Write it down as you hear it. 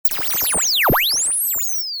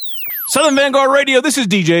Southern Vanguard Radio, this is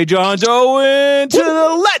DJ John Doe, and to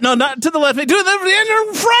the left, no, not to the left, to the end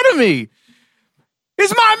in front of me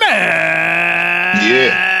is my man.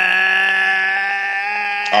 Yeah.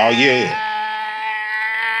 Oh, yeah.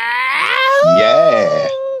 Yeah.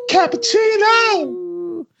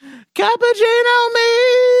 Cappuccino. Cappuccino me.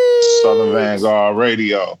 Southern Vanguard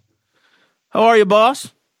Radio. How are you,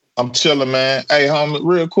 boss? I'm chilling, man. Hey, homie,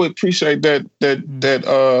 real quick, appreciate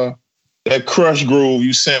that Crush groove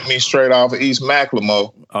you sent me straight off of East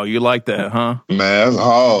Macklemore. Oh, you like that, huh? Man, that's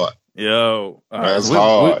hard. Yo, that's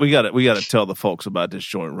hard. We got to tell the folks about this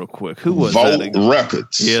joint real quick. Who was Volt that?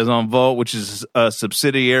 Records. Yeah, it's on Volt, which is a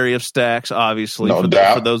subsidiary of Stax, obviously. No for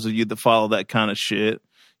doubt. those of you that follow that kind of shit,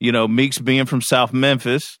 you know, Meeks being from South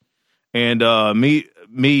Memphis, and me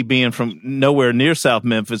being from nowhere near South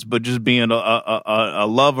Memphis, but just being a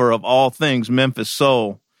lover of all things Memphis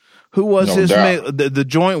soul. Who was no his doubt. name? The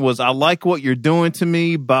joint was "I Like What You're Doing to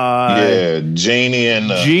Me" by Jeannie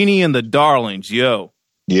and the Darlings. Yo,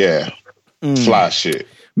 yeah, fly shit.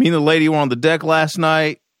 Me and the lady were on the deck last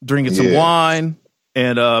night drinking some wine,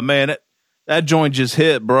 and man, that joint just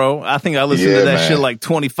hit, bro. I think I listened to that shit like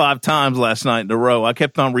 25 times last night in a row. I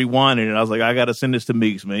kept on rewinding it. I was like, I gotta send this to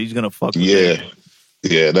Meeks, man. He's gonna fuck with it.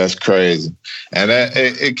 Yeah, that's crazy. And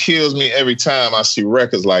it kills me every time I see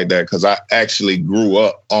records like that because I actually grew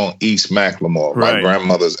up on East Macklemore. Right.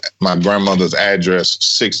 My grandmother's address,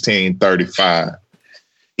 1635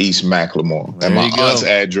 East Macklemore. There and my you go. aunt's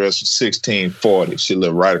address was 1640. She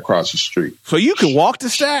lived right across the street. So you could walk to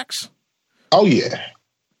Stax? Oh, yeah.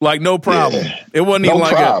 Like, no problem. Yeah. It wasn't No even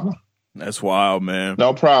like problem. That's wild, man.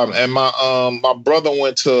 No problem. And my brother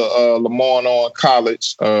went to Lamar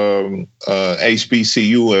College,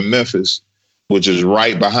 HBCU in Memphis, which is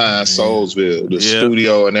right behind Soulsville, the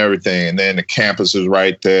studio and everything. And then the campus is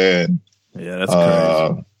right there. And, yeah, that's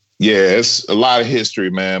crazy. Yeah, it's a lot of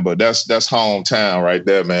history, man. But that's hometown right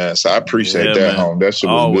there, man. So I appreciate that, man. home. That shit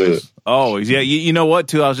was good. Always. Yeah, you know what,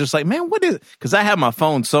 too? I was just like, man, what is it? Because I had my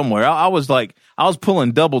phone somewhere. I was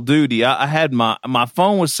pulling double duty. I had my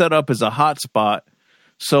phone was set up as a hotspot.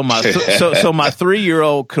 So my so my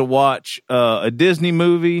 3-year-old could watch a Disney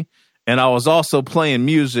movie, and I was also playing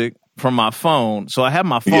music from my phone. So I had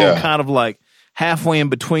my phone kind of like halfway in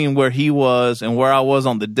between where he was and where I was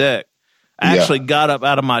on the deck. I actually got up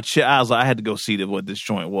out of my chair. I was like, I had to go see what this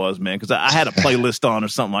joint was, man, because I had a playlist on or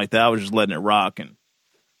something like that. I was just letting it rock, and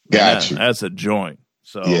Gotcha. That's a joint.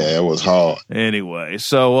 So yeah, it was hard. Anyway,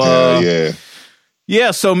 so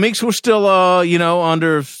so Meeks was still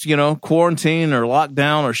under quarantine or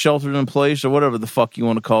lockdown or sheltered in place or whatever the fuck you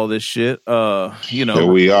want to call this shit. Here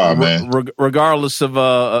we are, man. Regardless of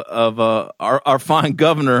our fine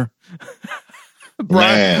governor,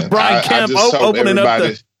 Brian Kemp opening up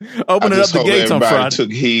the gates on Friday. Everybody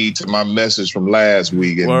took heed to my message from last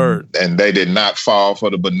week, and they did not fall for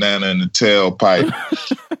the banana in the tailpipe.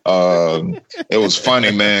 It was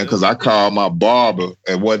funny, man, because I called my barber.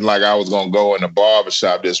 It wasn't like I was going to go in the barber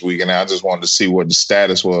shop this week, and I just wanted to see what the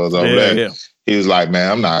status was over there. Yeah. He was like,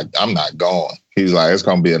 man, I'm not going. He's like, it's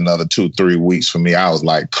going to be another 2-3 weeks for me. I was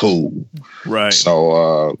like, cool. Right.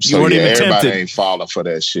 So you weren't even everybody tempted. Ain't falling for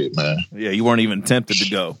that shit, man. Yeah, you weren't even tempted to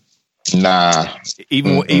go. Nah.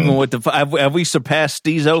 Even with the have we surpassed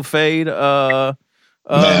Steezo fade? Man,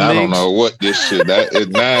 I don't know what this shit.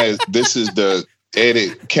 This is the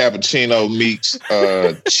edit Cappuccino Meeks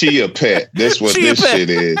Chia Pet. This what Chia this Pet. Shit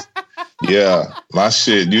is. Yeah, my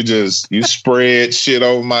shit. You spread shit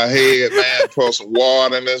over my head, man. Pour some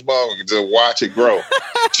water in this motherfucker. Just watch it grow.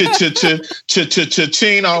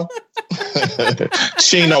 Chino.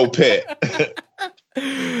 Chino Pet.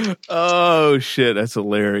 Oh shit, that's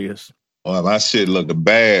hilarious. Well, my shit looking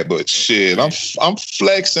bad, but shit, I'm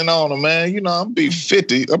flexing on them, man. You know, I'll be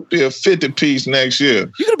 50. I'll be a 50 piece next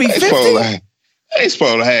year. You gonna be 50? I ain't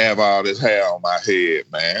supposed to have all this hair on my head,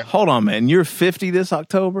 man. Hold on, man. You're 50 this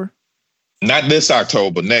October? Not this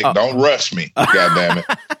October. Don't rush me. God damn it.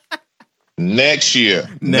 Next year.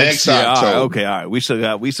 Next October. All right, okay, all right. We still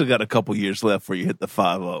got a couple years left before you hit the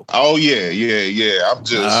 50. Oh yeah. I'm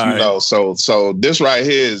just, so this right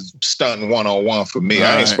here is stunting 101 for me.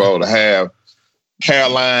 I ain't supposed to have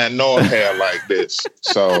hairline nor hair like this.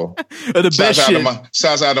 So the best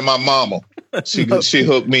shouts out to my mama. She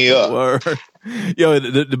hooked me up. Word. Yo,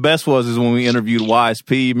 the best is when we interviewed Wise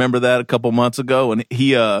P. Remember that a couple months ago, and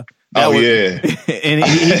he and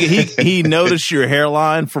he noticed your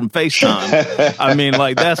hairline from FaceTime. I mean,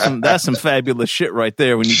 like that's some fabulous shit right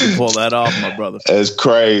there when you can pull that off, my brother. It's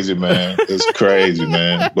crazy, man. It's crazy,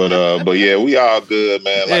 man. But yeah, we all good,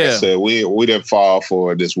 man. Like I said, we didn't fall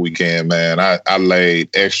for it this weekend, man. I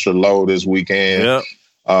laid extra low this weekend. Yep.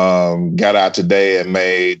 Got out today and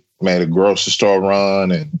made made a grocery store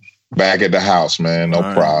run, and back at the house, man. No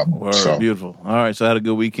problem. Word, so beautiful. All right, so I had a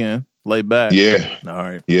good weekend. Laid back. Yeah. All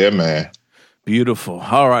right. Yeah, man. Beautiful.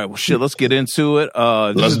 All right. Well, shit, let's get into it.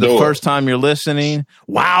 This is the first time you're listening.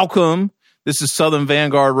 Welcome. This is Southern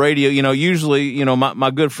Vanguard Radio. You know, usually, you know, my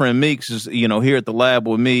good friend Meeks is, you know, here at the lab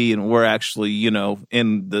with me, and we're actually, you know,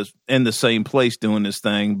 in the same place doing this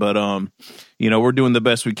thing. But, you know, we're doing the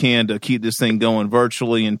best we can to keep this thing going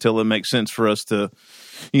virtually until it makes sense for us to,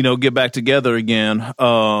 you know, get back together again.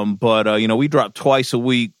 But you know, we drop twice a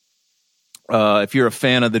week. If you're a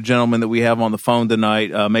fan of the gentleman that we have on the phone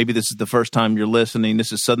tonight, maybe this is the first time you're listening.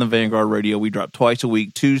 This is Southern Vanguard Radio. We drop twice a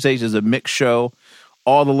week. Tuesdays is a mix show.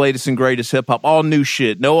 All the latest and greatest hip hop, all new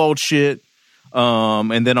shit, no old shit.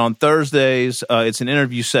 And then on Thursdays, it's an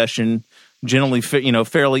interview session, generally, you know,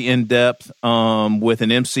 fairly in depth, with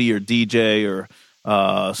an MC or DJ or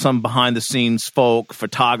some behind the scenes folk,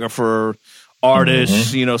 photographer,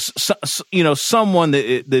 artists, you know, someone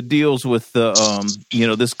that deals with the, you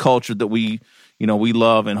know, this culture that we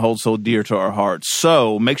love and hold so dear to our hearts.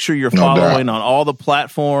 So make sure you're following on all the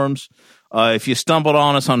platforms. If you stumbled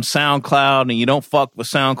on us on SoundCloud and you don't fuck with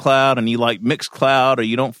SoundCloud and you like Mixcloud, or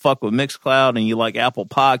you don't fuck with Mixcloud and you like Apple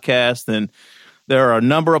Podcasts, then there are a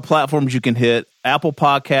number of platforms you can hit: Apple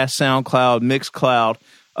Podcasts, SoundCloud, Mixcloud,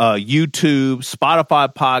 YouTube,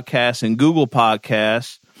 Spotify Podcasts, and Google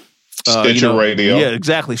Podcasts. Stitcher Radio. Yeah,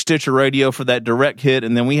 exactly. Stitcher Radio for that direct hit.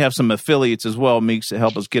 And then we have some affiliates as well, Meeks, to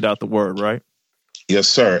help us get out the word, right? Yes,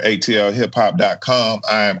 sir. ATLHipHop.com.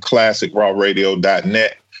 I am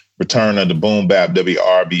ClassicRawRadio.net. Return of the Boom Bap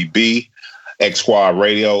WRBB. X Squad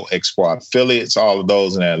Radio, X Squad affiliates, all of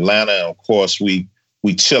those in Atlanta. And of course, we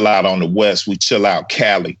chill out on the West. We chill out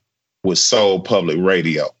Cali with Soul Public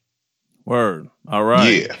Radio. Word. All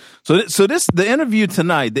right. Yeah. So the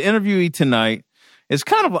interviewee tonight, it's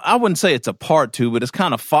kind of, I wouldn't say it's a part two, but it's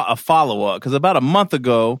kind of a follow-up. Because about a month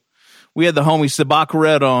ago, we had the homie Sabak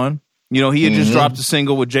Red on. You know, he had just dropped a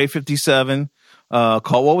single with J57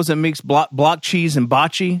 called, what was it, Meeks? Block Cheese and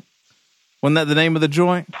Bocce? Wasn't that the name of the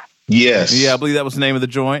joint? Yes. Yeah, I believe that was the name of the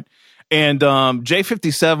joint. And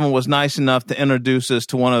J57 was nice enough to introduce us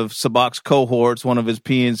to one of Sabak's cohorts, one of his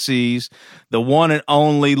PNCs, the one and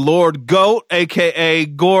only Lord Goat, a.k.a.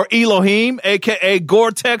 Gore Elohim, a.k.a.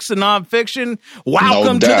 Gore-Tex and Nonfiction.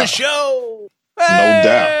 Welcome to the show.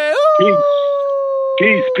 Hey! No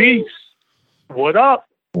doubt. Peace. What up?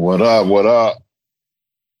 What up?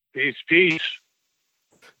 Peace.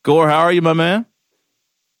 Gore, how are you, my man?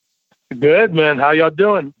 Good, man. How y'all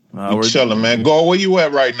doing? We're chilling, man. Gore, where you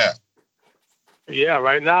at right now? Yeah,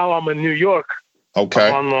 right now I'm in New York. Okay.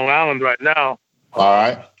 I'm on Long Island right now. All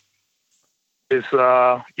right. It's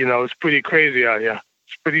you know, it's pretty crazy out here.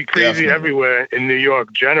 It's pretty crazy everywhere in New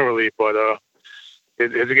York generally, but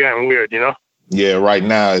it's getting weird, you know? Yeah, right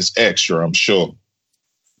now it's extra, I'm sure.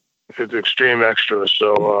 It's extreme extra.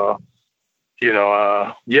 So you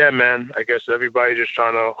know, yeah, man. I guess everybody just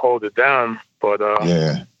trying to hold it down. But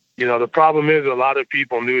yeah. You know, the problem is a lot of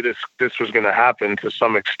people knew this was going to happen to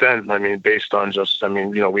some extent. I mean, based on just, I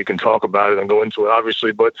mean, you know, we can talk about it and go into it,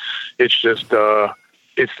 obviously, but it's just,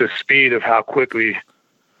 it's the speed of how quickly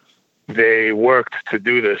they worked to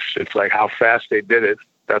do this. It's like how fast they did it.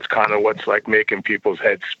 That's kind of what's like making people's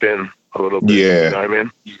heads spin a little bit. Yeah. You know what I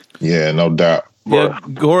mean? Yeah, no doubt. Yeah,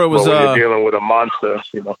 Gore was when you're dealing with a monster,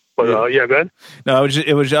 you know. But yeah, go ahead. No, I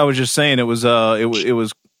was just saying it was a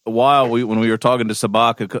while when we were talking to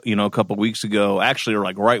Sabak, you know, a couple of weeks ago, actually,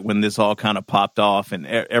 like right when this all kind of popped off and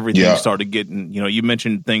everything started getting, you know, you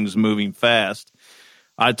mentioned things moving fast.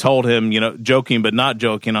 I told him, you know, joking but not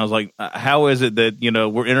joking, I was like, how is it that, you know,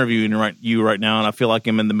 we're interviewing you right now and I feel like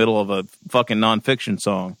I'm in the middle of a fucking nonfiction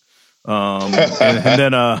song. And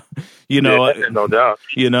then, you know, yeah, no doubt,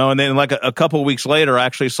 you know, and then like a couple of weeks later, I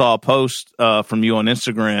actually saw a post from you on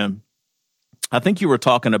Instagram. I think you were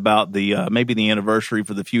talking about the maybe the anniversary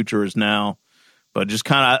for The Future Is Now, but just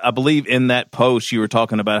kind of, I believe in that post you were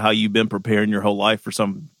talking about how you've been preparing your whole life for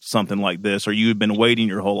something like this, or you've been waiting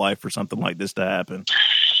your whole life for something like this to happen.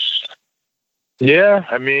 Yeah,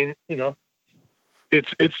 I mean, you know,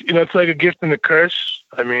 it's you know, it's like a gift and a curse.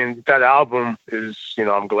 I mean, that album is, you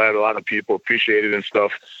know, I'm glad a lot of people appreciate it and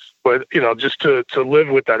stuff. But, you know, just to live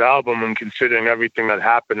with that album and considering everything that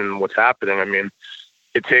happened and what's happening, I mean,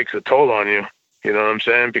 it takes a toll on you. You know what I'm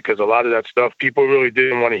saying? Because a lot of that stuff, people really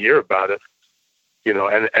didn't want to hear about it. You know,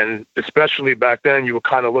 and especially back then, you were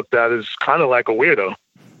kind of looked at as kind of like a weirdo,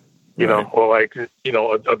 you know, or like, you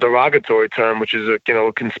know, a derogatory term, which is a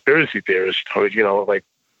conspiracy theorist, or, you know, like,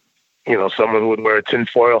 you know, someone who would wear a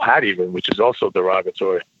tinfoil hat even, which is also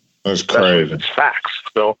derogatory. That's crazy. It's facts.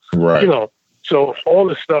 So, right. You know, So all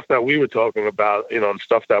the stuff that we were talking about, and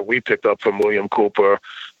stuff that we picked up from William Cooper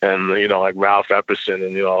and, like Ralph Epperson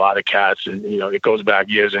and, a lot of cats, and, it goes back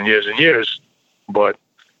years and years and years. But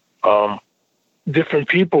different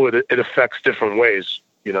people, it affects different ways.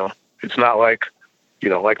 It's not like,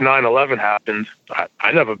 like 9/11 happened.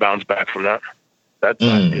 I never bounced back from that. That's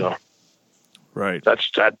not, right. That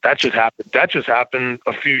just happened. That just happened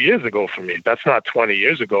a few years ago for me. That's not 20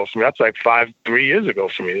 years ago for me. That's like 3 years ago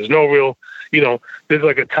for me. There's no real, there's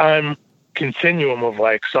like a time continuum of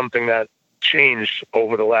like something that changed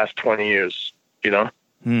over the last 20 years,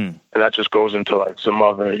 and that just goes into like some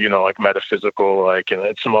other, like metaphysical, like,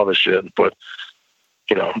 it's some other shit. But,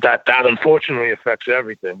 that unfortunately affects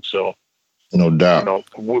everything. So, no doubt.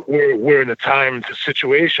 We're in a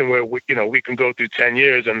situation where we can go through 10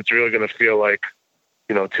 years and it's really going to feel like,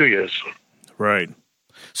 2 years. Right.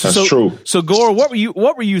 That's true. So Gore, what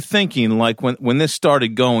were you thinking like when this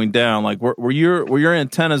started going down? Like were your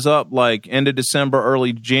antennas up like end of December,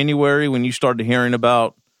 early January when you started hearing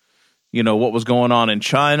about, what was going on in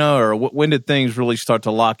China, or when did things really start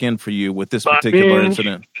to lock in for you with this particular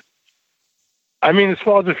incident? I mean, as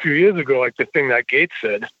far as a few years ago, like the thing that Gates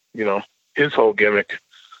said, his whole gimmick,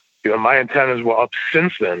 my antennas were up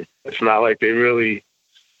since then. It's not like they really,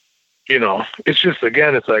 it's just,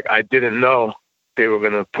 again, it's like I didn't know they were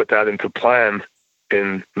going to put that into plan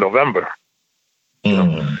in November,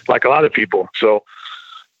 like a lot of people. So,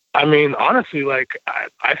 I mean, honestly, like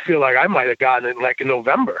I feel like I might have gotten it like in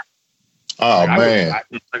November. Oh, man.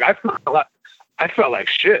 I felt like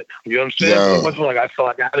shit. You know what I'm saying? Yo. It wasn't like I felt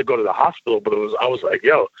like I had to go to the hospital, but I was like,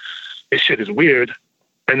 yo, this shit is weird.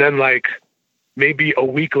 And then like maybe a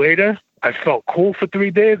week later, I felt cool for 3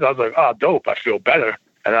 days. I was like, oh, dope. I feel better.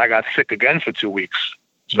 And I got sick again for 2 weeks.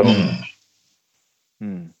 So,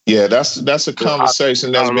 yeah, that's a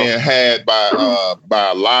conversation that's being had by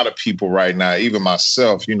a lot of people right now. Even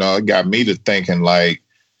myself, it got me to thinking like,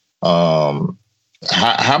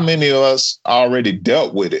 how many of us already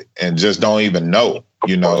dealt with it and just don't even know?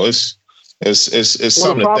 It's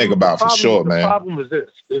something to think about for sure, man. The problem is this: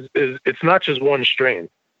 it's not just one strain,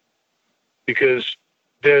 because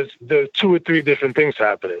there's 2 or 3 different things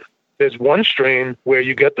happening. There's one strain where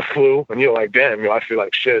you get the flu and you're like, damn, I feel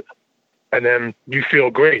like shit, and then you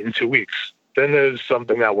feel great in 2 weeks. Then there's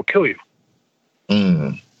something that will kill you.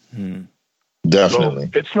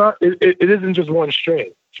 Definitely. So it's not. It isn't just one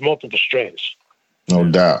strain. It's multiple strains. No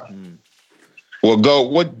doubt. Well, Go.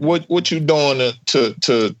 What you doing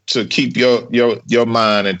to keep your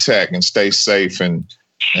mind intact and stay safe and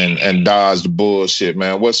dodge the bullshit,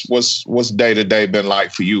 man? What's day to day been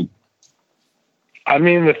like for you? I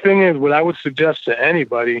mean, the thing is, what I would suggest to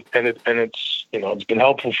anybody, and it's it's been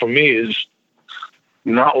helpful for me, is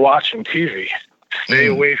not watching TV. Stay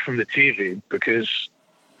away from the TV, because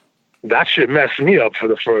that shit messed me up for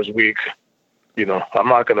the first week. I'm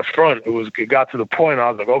not going to front. It got to the point I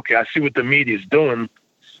was like, okay, I see what the media's doing,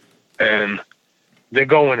 and they're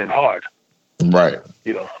going in hard. Right.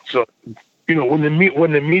 So, when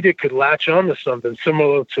the media could latch on to something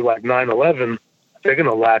similar to like 9/11, they're going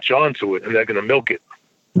to latch on to it and they're going to milk it.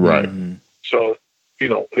 Right. So,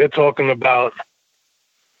 they're talking about,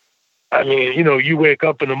 I mean, you wake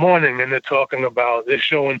up in the morning and they're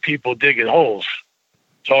showing people digging holes,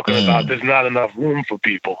 talking about there's not enough room for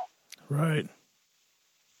people. Right.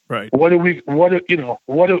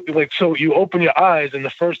 So you open your eyes and the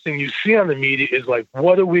first thing you see on the media is like,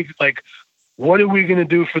 what are we going to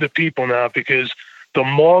do for the people now? Because the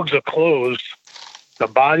morgues are closed. The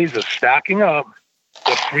bodies are stacking up.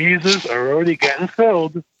 The freezers are already getting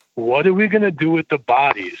filled. What are we going to do with the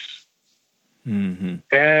bodies?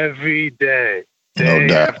 Every day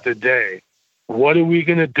after day. What are we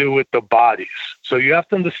going to do with the bodies? So you have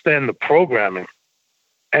to understand the programming.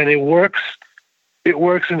 And it works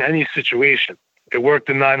in any situation. It worked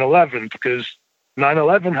in 9/11 because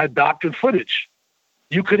 9/11 had doctored footage.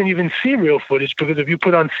 You couldn't even see real footage because if you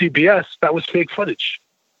put on CBS, that was fake footage.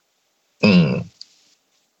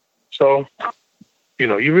 So,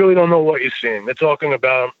 you really don't know what you're seeing. They're talking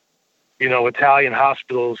about, Italian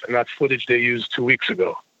hospitals, and that's footage they used 2 weeks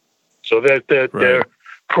ago. So they're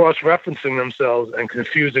cross-referencing themselves and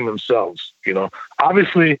confusing themselves.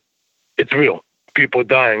 Obviously, it's real. People are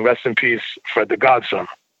dying. Rest in peace, Fred the Godson.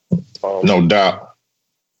 No doubt.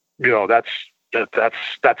 That's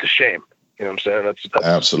a shame. You know what I'm saying? That's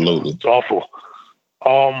absolutely. It's awful.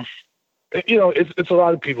 It's a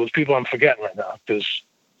lot of people. It's people I'm forgetting right now because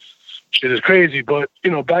shit is crazy. But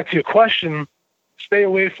back to your question, stay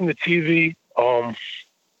away from the TV.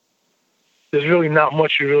 There's really not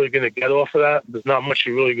much you're really going to get off of that. There's not much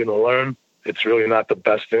you're really going to learn. It's really not the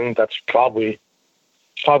best thing. That's probably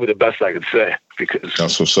probably the best I could say, because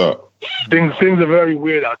that's what's up. Things are very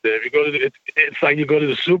weird out there. If you go to it's like you go to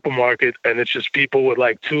the supermarket and it's just people with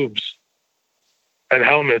like tubes and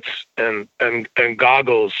helmets and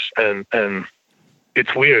goggles and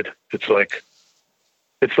it's weird. It's like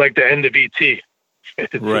the end of ET.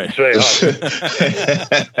 Right. It's very hard.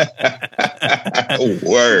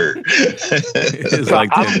 Word. So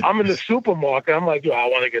I'm in the supermarket. I'm like, yo, I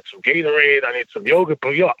want to get some Gatorade. I need some yogurt.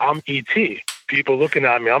 But yo, I'm ET. People looking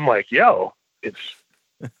at me. I'm like, yo, it's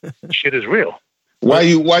shit is real. Why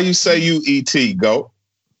you say you ET, go?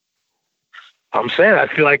 I'm saying I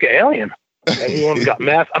feel like an alien. Everyone's got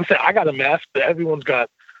masks. I'm saying I got a mask, but everyone's got,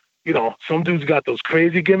 you know, some dudes got those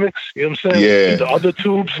crazy gimmicks. You know what I'm saying? Yeah. The other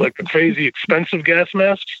tubes, like the crazy expensive gas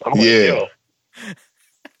masks. I'm like, yo.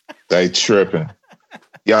 They tripping.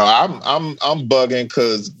 Yo, I'm bugging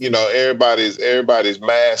because, you know, everybody's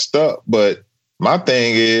masked up. But my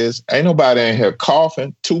thing is, ain't nobody in here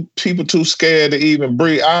coughing. People too scared to even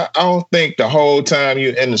breathe. I don't think the whole time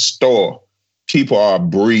you're in the store, people are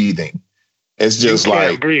breathing. It's just you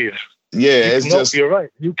can't like breathe. Yeah, you're right.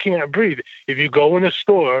 You can't breathe. If you go in a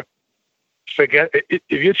store, forget if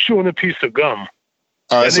you're chewing a piece of gum.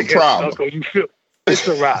 It's a problem. Stuck, you feel it's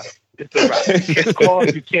a wrap. It's a wrap. You can't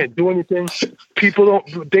cough. You can't do anything. People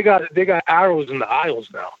don't. They got arrows in the aisles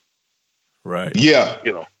now. Right. Yeah.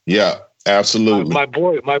 You know. Yeah. Absolutely. My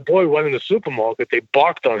boy went in the supermarket. They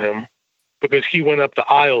barked on him because he went up the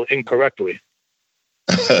aisle incorrectly.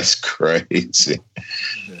 That's crazy.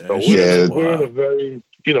 So we're in a very,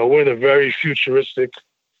 you know, we're in a very futuristic,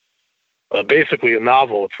 basically a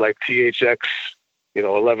novel. It's like THX, you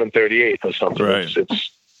know, 1138 or something. Right.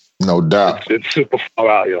 It's no doubt. It's super far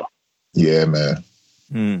out, yo. Yeah, man.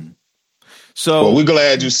 So, well, we're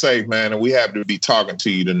glad you're safe, man, and we happy to be talking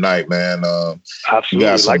to you tonight, man.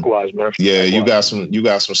 Absolutely, likewise, man. Yeah, likewise. you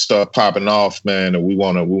got some stuff popping off, man, and we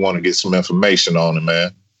wanna get some information on it,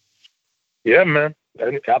 man. Yeah, man.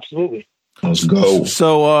 Absolutely. Let's go.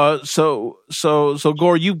 So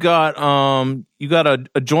Gore, you got a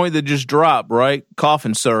joint that just dropped, right?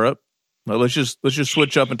 Coffin Syrup. Well, let's just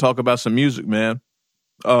switch up and talk about some music, man.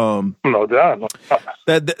 No doubt.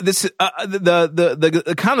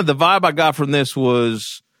 The kind of the vibe I got from this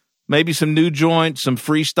was maybe some new joints, some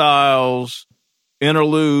freestyles,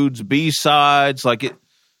 interludes, B-sides. Like it,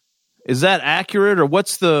 is that accurate, or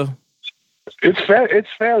what's the? It's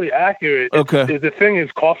fairly accurate. Okay. The thing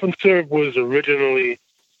is, Coffin Syrup was originally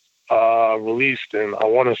released in, I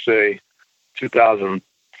want to say,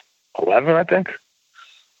 2011, I think.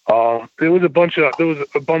 There was a bunch of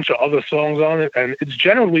other songs on it, and it's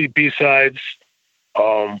generally B-sides,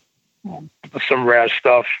 some rare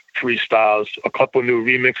stuff, freestyles, a couple new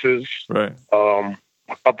remixes, right? A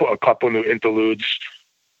couple new interludes.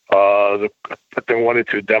 I think 1 or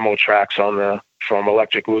 2 demo tracks on there from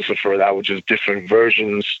Electric Lucifer that were just different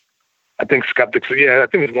versions. I think Skeptics. Yeah, I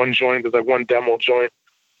think there's one joint. There's like one demo joint.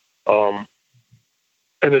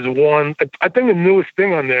 And there's one, I think the newest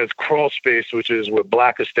thing on there is Crawl Space, which is with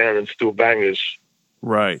Blackistan and Stu Bangers.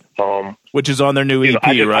 Right. Which is on their new EP,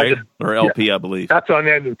 right? Or LP, yeah, I believe. That's on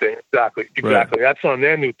their new thing. Exactly. Right. That's on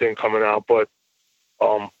their new thing coming out. But,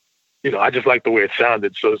 you know, I just like the way it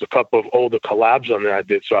sounded. So there's a couple of older collabs on there I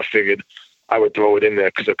did. So I figured I would throw it in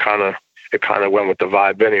there because it kind of went with the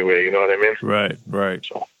vibe anyway. You know what I mean? Right.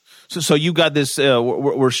 So you got this.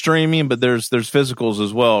 We're streaming, but there's physicals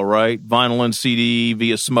as well, right? Vinyl and CD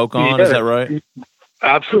via Smoke On. Yeah, is that right?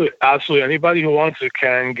 Absolutely. Anybody who wants it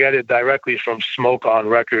can get it directly from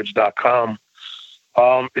SmokeOnRecords.com.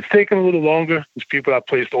 It's taking a little longer. There's people that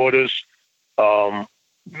placed orders.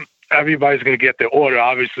 Everybody's going to get their order,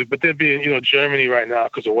 obviously, but they're being, you know, Germany right now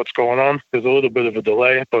because of what's going on. There's a little bit of a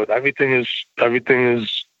delay, but everything is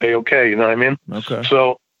A-okay. You know what I mean? Okay.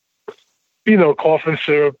 So, you know, Coffin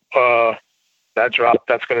Syrup, that's going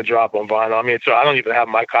to drop on vinyl. I mean, so I don't even have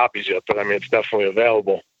my copies yet, but I mean, it's definitely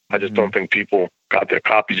available. I just don't think people got their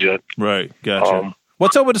copies yet. Right. Gotcha.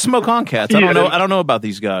 What's up with the Smoke On cats? I don't know about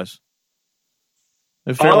these guys.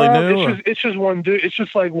 They're fairly new. It's just one dude. It's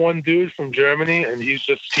just like one dude from Germany, and he's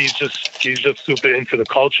just super into the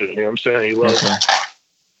culture. You know what I'm saying?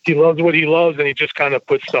 He loves what he loves, and he just kind of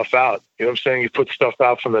puts stuff out. You know what I'm saying? He puts stuff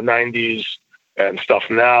out from the 90s and stuff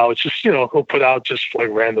now. It's just, you know, he'll put out just like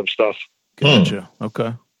random stuff. Gotcha.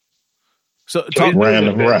 Okay. So talk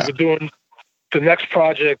random rap. We're doing the next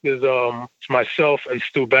project is it's myself and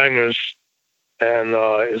Stu Bangers, and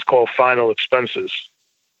it's called Final Expenses.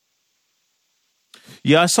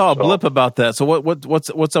 Yeah, I saw a blip about that. So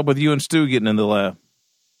what's up with you and Stu getting in the lab?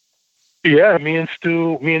 Yeah, me and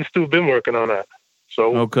Stu been working on that.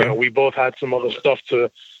 So okay. You know, we both had some other stuff to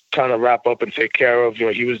kind of wrap up and take care of. You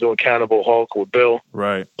know, he was doing Cannibal Hulk with Bill.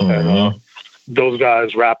 Right. And those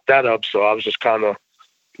guys wrapped that up. So I was just kind of,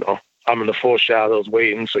 you know, I'm in the foreshadows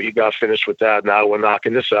waiting. So he got finished with that. Now we're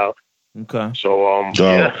knocking this out. Okay. So,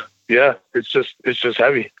 yeah, it's just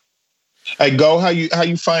heavy. Hey, Go, how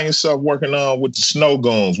you find yourself working on with the Snow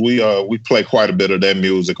Goons? We play quite a bit of their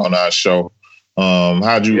music on our show.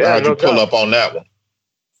 How'd you pull up on that one?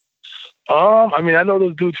 I mean, I know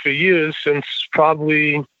those dudes for years, since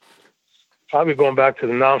probably going back to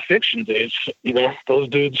the nonfiction days. You know, those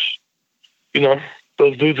dudes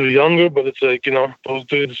are younger, but it's like, you know, those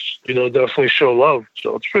dudes, you know, definitely show love.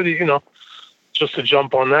 So it's pretty, you know, just to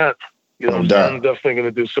jump on that. You know, I'm definitely going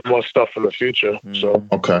to do some more stuff in the future. So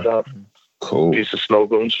okay, cool. Piece of Snow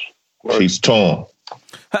Goons. She's torn.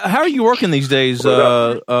 How are you working these days,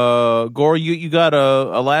 Gore? You got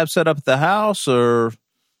a lab set up at the house, or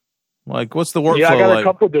like what's the workflow? Yeah, I got like? a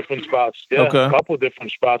couple different spots. Yeah, a couple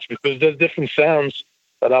different spots, because there's different sounds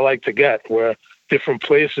that I like to get, where different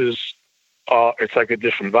places, it's like a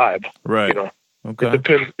different vibe. Right. You know. Okay. It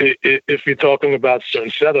depends. If you're talking about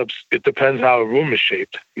certain setups, it depends how a room is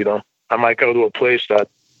shaped. You know, I might go to a place that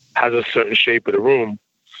has a certain shape of the room,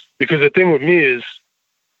 because the thing with me is,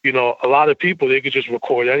 you know, a lot of people, they could just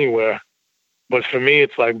record anywhere, but for me,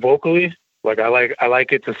 it's like vocally, like I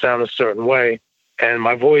like it to sound a certain way, and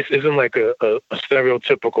my voice isn't like a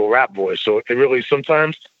stereotypical rap voice. So it really,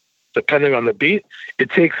 sometimes, depending on the beat, it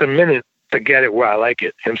takes a minute to get it where I like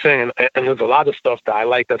it. You know what I'm saying? And there's a lot of stuff that I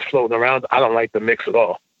like that's floating around. I don't like the mix at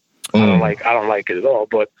all. I don't like it at all.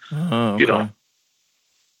 But you know,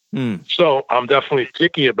 so I'm definitely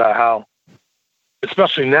picky about how,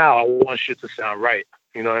 especially now, I want shit to sound right.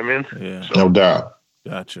 You know what I mean? Yeah, no doubt.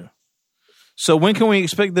 Gotcha. So when can we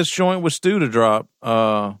expect this joint with Stu to drop?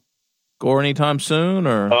 Gore, anytime soon,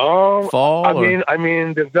 or fall? I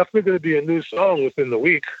mean, there's definitely going to be a new song within the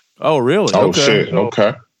week. Oh, really? Oh, shit. So,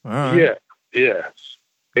 okay. All right. Yeah.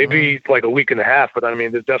 Maybe like a week and a half, but I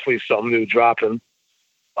mean, there's definitely something new dropping.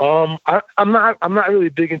 I'm not really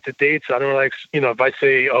big into dates. I don't like, you know, if I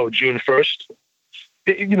say, June 1st,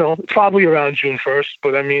 you know, probably around June 1st,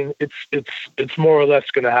 but I mean, it's more or less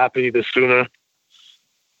going to happen either sooner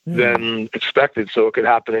than expected. So it could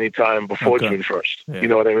happen anytime before June 1st. Yeah. You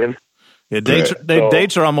know what I mean? Yeah.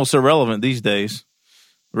 Dates are almost irrelevant these days.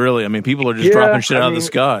 Really. I mean, people are just dropping shit out of the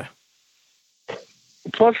sky.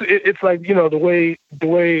 Plus, it's like, you know, the way,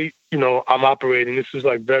 you know, I'm operating, this is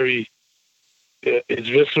like it's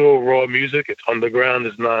visceral, raw music. It's underground.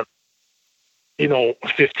 It's not, you know,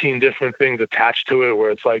 15 different things attached to it, where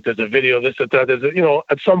it's like there's a video, this, that, there's a, you know,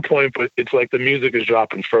 at some point, but it's like the music is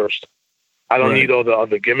dropping first. I don't need all the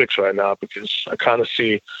other gimmicks right now, because I kind of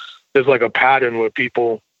see there's like a pattern where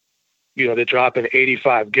people, you know, they're dropping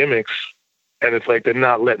 85 gimmicks, and it's like they're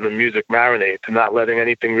not letting the music marinate. They're not letting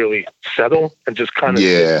anything really settle and just kind of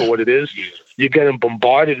sit for what it is. You're getting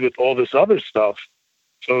bombarded with all this other stuff.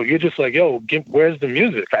 So you're just like, yo, where's the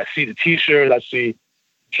music? I see the T-shirt. I see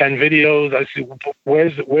 10 videos. I see,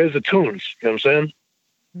 where's the tunes? You know what I'm saying?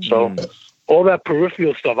 So all that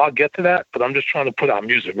peripheral stuff, I'll get to that, but I'm just trying to put out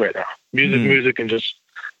music right now. Music, and just,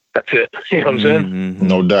 that's it. You know what I'm saying?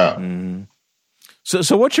 No doubt.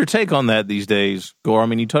 So what's your take on that these days, Gore? I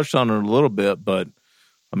mean, you touched on it a little bit, but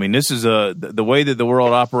I mean, this is the way that the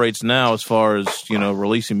world operates now, as far as, you know,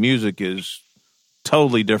 releasing music, is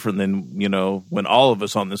totally different than, you know, when all of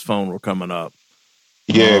us on this phone were coming up.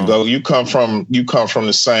 Yeah, Go. You come from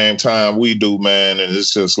the same time we do, man, and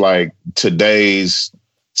it's just like today's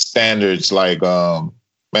standards. Like,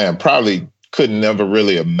 man, probably could never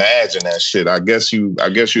really imagine that shit. I guess you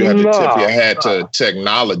had to tip your hat to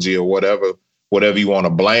technology or whatever you want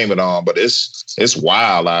to blame it on. But it's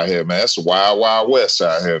wild out here, man. It's wild, wild west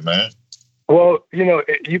out here, man. Well, you know,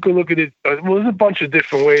 you could look at it. Well, there's a bunch of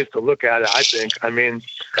different ways to look at it, I think. I mean,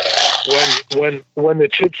 when the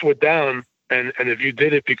chips were down, and if you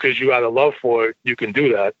did it because you had a love for it, you can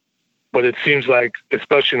do that. But it seems like,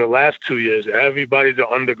 especially in the last 2 years, everybody's an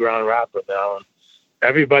underground rapper now. And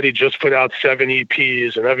everybody just put out 7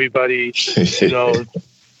 EPs, and everybody, you know,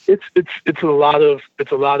 it's a lot of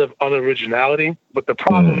unoriginality. But the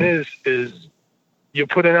problem is you're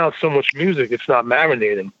putting out so much music, it's not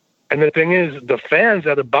marinating. And the thing is, the fans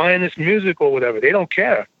that are buying this music or whatever, they don't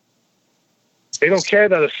care. They don't care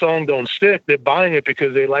that a song don't stick. They're buying it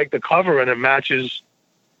because they like the cover and it matches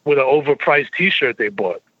with an overpriced T-shirt they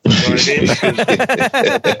bought. You know what I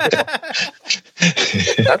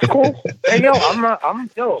mean? That's cool. Hey,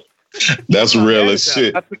 yo, That's real as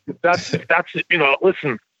shit. That's you know,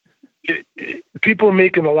 listen, people are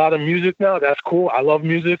making a lot of music now. That's cool. I love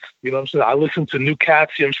music. You know what I'm saying? I listen to new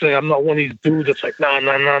cats. You know what I'm saying? I'm not one of these dudes that's like, nah,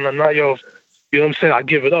 yo. You know what I'm saying? I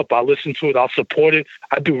give it up. I listen to it. I'll support it.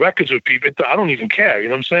 I do records with people. I don't even care. You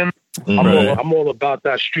know what I'm saying? I'm all about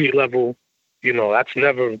that street level. You know, that's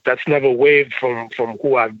never waved from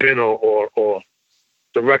who I've been or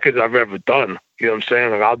the records I've ever done. You know what I'm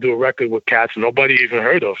saying? Like, I'll do a record with cats nobody even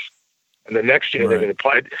heard of, and the next year they're gonna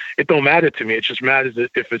play it. It don't matter to me. It just matters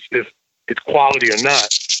if it's quality or not.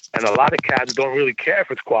 And a lot of cats don't really care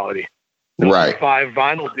if it's quality. They'll do 5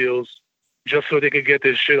 vinyl deals just so they could get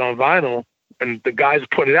this shit on vinyl, and the guys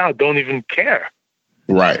putting it out don't even care.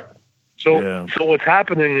 Right. So what's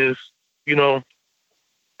happening is, you know,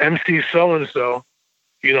 MC so-and-so,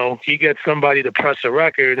 you know, he gets somebody to press a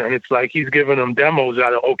record, and it's like he's giving them demos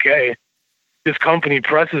out of okay. This company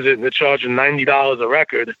presses it, and they're charging $90 a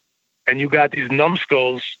record, and you got these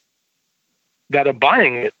numbskulls that are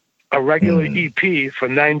buying it, a regular EP for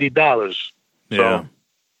 $90. Yeah. So,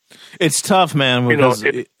 it's tough, man. Because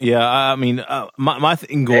I mean, my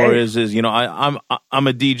thing, Gore, is you know, I'm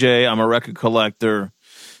a DJ, I'm a record collector.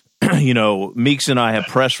 You know, Meeks and I have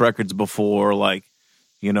pressed records before, like.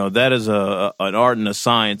 You know, that is an art and a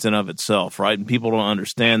science in of itself, right? And people don't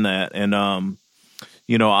understand that. And,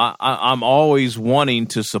 you know, I'm always wanting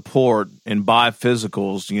to support and buy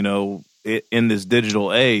physicals, you know, in this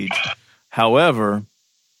digital age. However,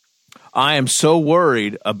 I am so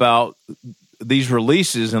worried about these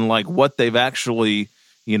releases and like what they've actually,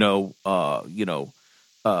 what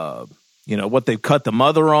they've cut the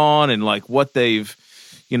mother on and like what they've,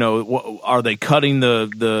 you know, are they cutting the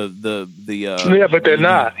yeah, but they're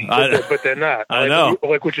not. But they're not. I know.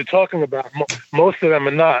 Like what you're talking about, most of them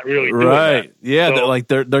are not really doing right. that. Yeah,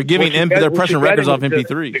 so they're giving they're pressing records off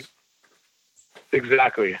MP3s.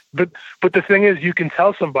 Exactly. But the thing is, you can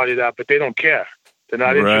tell somebody that, but they don't care. They're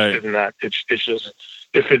not interested in that. It's just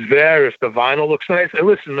if it's there, if the vinyl looks nice. And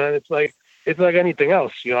listen, man, it's like anything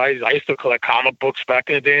else. You know, I used to collect comic books back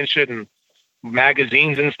in the day and shit, and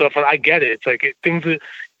magazines and stuff, and I get it. It's like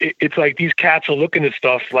it's like these cats are looking at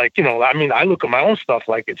stuff like, you know, I mean, I look at my own stuff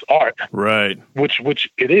like it's art, right? Which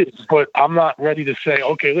it is, but I'm not ready to say,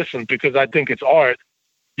 okay, listen, because I think it's art,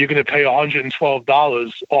 you're going to pay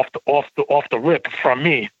 $112 off the rip from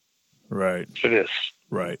me, right? For this,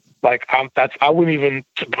 right? Like I wouldn't even.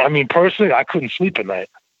 I mean, personally, I couldn't sleep at night.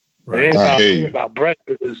 Right. It ain't about bread.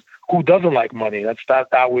 Because who doesn't like money?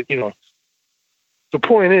 That would, you know. The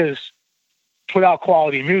point is, put out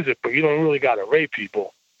quality music, but you don't really got to rape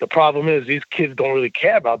people. The problem is these kids don't really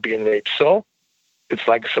care about being raped. So it's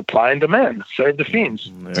like supply and demand. Serve the fiends.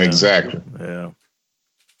 Yeah. Exactly. Yeah.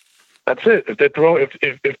 That's it.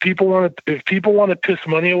 If people want to piss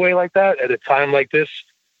money away like that at a time like this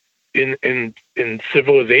in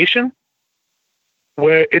civilization,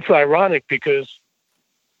 where it's ironic because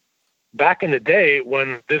back in the day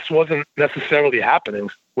when this wasn't necessarily happening,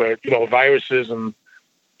 where, you know, viruses and,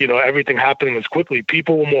 you know, everything happening as quickly,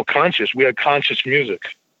 people were more conscious. We had conscious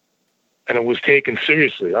music, and it was taken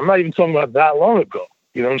seriously. I'm not even talking about that long ago.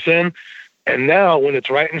 You know what I'm saying? And now when it's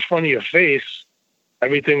right in front of your face,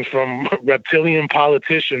 everything from reptilian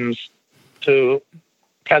politicians to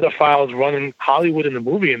pedophiles running Hollywood and the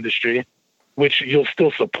movie industry, which you'll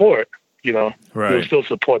still support, you know, you'll still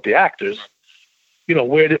support the actors. You know,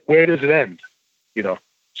 where does it end? You know,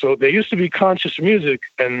 so there used to be conscious music,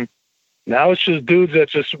 and now it's just dudes that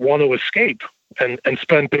just want to escape and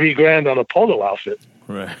spend $3,000 on a polo outfit.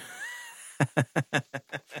 Right.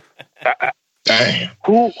 Damn.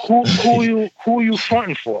 Who are you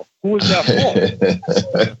fronting for? Who is that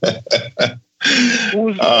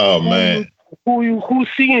for? Man. Who's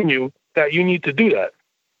seeing you that you need to do that?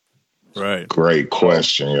 Right. Great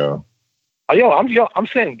question, yo. I'm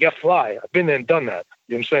saying get fly. I've been there and done that.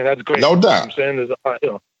 You know what I'm saying? That's great. No doubt. You know what I'm saying there's, you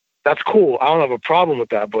know, that's cool. I don't have a problem with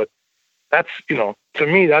that, but that's, you know, to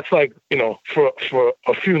me, that's like, you know, for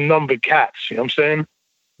a few numbered cats. You know what I'm saying?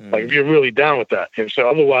 Like, if you're really down with that. And so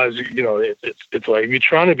otherwise, you know, it's like if you're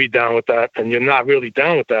trying to be down with that and you're not really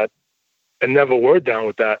down with that and never were down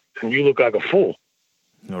with that, and you look like a fool.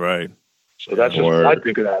 Right. So that's just what I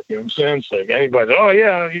think of that. You know what I'm saying? It's like anybody, oh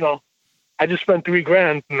yeah, you know, I just spent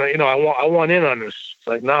 $3,000 and, you know, I want in on this. It's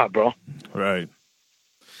like, nah, bro. Right.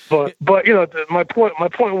 But you know, my point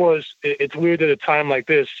was, it's weird at a time like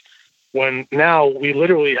this when now we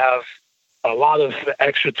literally have a lot of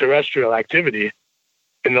extraterrestrial activity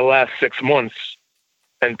in the last 6 months,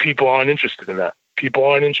 and people aren't interested in that. People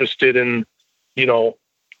aren't interested in, you know,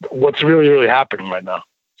 what's really, really happening right now.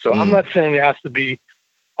 So I'm not saying there has to be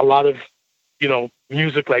a lot of, you know,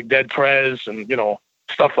 music like Dead Prez and, you know,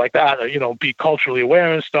 stuff like that, or, you know, be culturally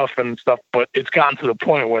aware and stuff, but it's gotten to the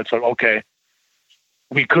point where it's like, okay,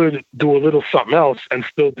 we could do a little something else and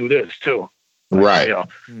still do this too. Right. You know,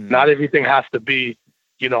 not everything has to be,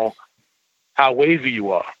 you know, how wavy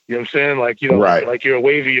you are. You know what I'm saying? Like, you know, like you're the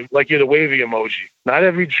wavy emoji. Not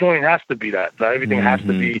every joint has to be that. Not everything has to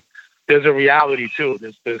be. There's a reality too.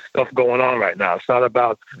 There's stuff going on right now. It's not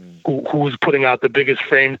about who's putting out the biggest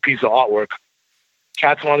framed piece of artwork.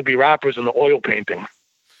 Cats want to be rappers in the oil painting.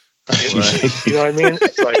 You know what I mean?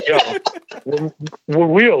 It's like, yo, we're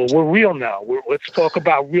real. We're real now. Let's talk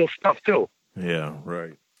about real stuff too. Yeah,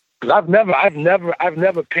 right. Because I've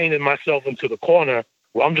never painted myself into the corner.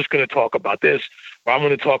 Well, I'm just going to talk about this, or I'm going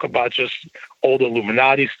to talk about just old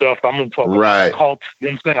Illuminati stuff. I'm going to talk about cults. You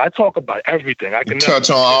know what I'm saying? I talk about everything. I can touch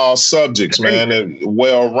on all subjects, man, and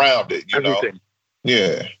well-rounded. You everything. Know,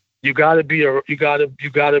 yeah. You got to be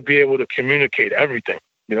able to communicate everything.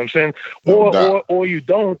 You know what I'm saying? Or you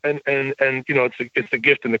don't, and you know, it's the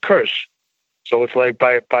gift and the curse. So it's like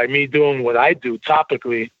by me doing what I do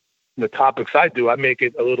topically, the topics I do, I make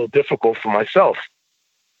it a little difficult for myself.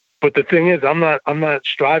 But the thing is, I'm not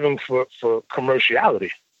striving for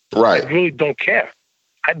commerciality. Right. I really don't care.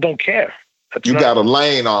 I don't care. You got a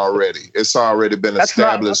lane already. It's already been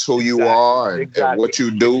established who you are and what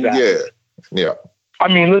you do. Exactly. Yeah. I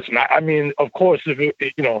mean, listen. I mean, of course, if you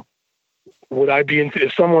know, would I be into?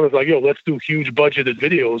 If someone is like, "Yo, let's do huge budgeted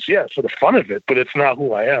videos," yeah, for the fun of it. But it's not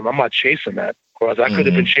who I am. I'm not chasing that. Whereas I could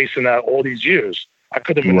have been chasing that all these years. I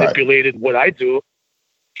could have manipulated what I do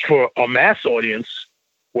for a mass audience.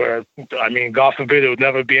 Where, I mean, God forbid it would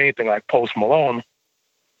never be anything like Post Malone,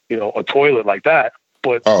 you know, a toilet like that.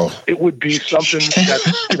 But it would be something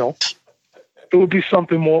that, you know, it would be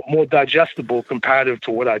something more digestible comparative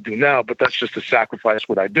to what I do now. But that's just to sacrifice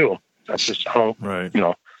what I do. That's just, I don't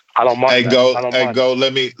mind. Go.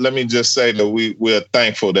 Let me just say that we're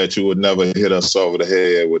thankful that you would never hit us over the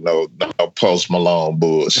head with no Post Malone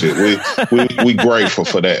bullshit. We grateful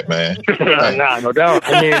for that, man. No doubt.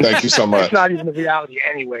 I mean, thank you so much. It's not even the reality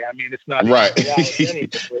anyway. I mean, it's not right. Anyway,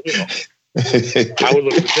 but, you know, I would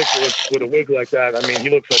look ridiculous with a wig like that. I mean, he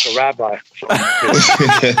looks like a rabbi.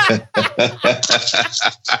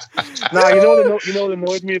 So, you know what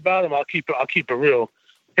annoyed me about him? I'll keep it real.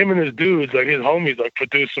 Him and his dudes, like his homies, like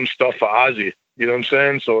produce some stuff for Ozzy. You know what I'm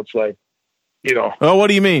saying? So it's like, you know. Oh, what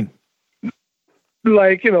do you mean?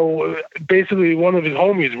 Like, you know, basically one of his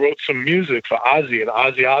homies wrote some music for Ozzy and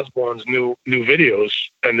Ozzy Osbourne's new videos,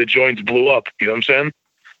 and the joints blew up. You know what I'm saying?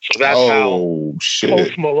 So that's how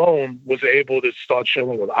Post Malone was able to start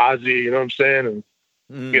chilling with Ozzy. You know what I'm saying?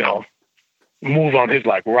 And you know, move on his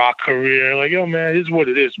like rock career. Like, yo, man, this is what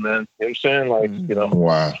it is, man. You know what I'm saying? Like, you know.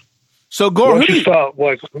 Wow. So, Gore, once you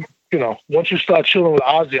start chilling with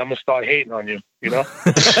Ozzy, I'm gonna start hating on you. You know.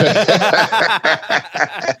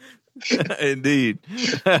 Indeed.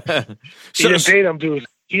 He didn't pay them dudes.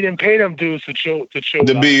 He didn't pay them dudes to chill. To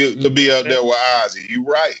be up there with Ozzy. You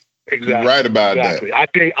right. Exactly. You're right about that.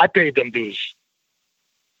 I paid them dues.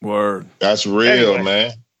 Word. That's real,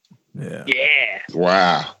 man. Yeah. Yeah.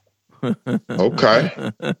 Wow.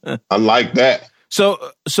 Okay. I like that.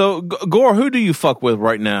 So Gore, who do you fuck with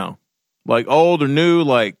right now? Like old or new?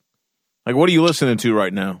 Like what are you listening to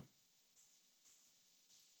right now?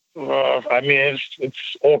 I mean,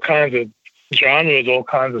 it's all kinds of genres, all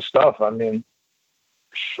kinds of stuff. I mean,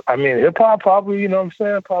 hip hop probably. You know what I'm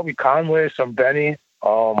saying? Probably Conway, some Benny.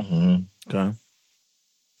 Okay. I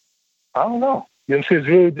don't know. You know what I'm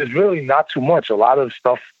saying? There's really not too much. A lot of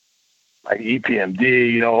stuff like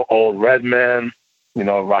EPMD, you know, old Redman, you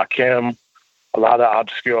know, Rakim. A lot of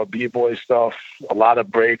obscure B-boy stuff, a lot of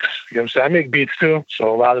breaks. You know what I'm saying? I make beats too,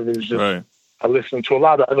 so a lot of it is just I listen to a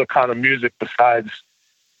lot of other kind of music besides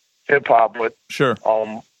hip hop. But sure,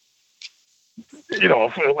 you know,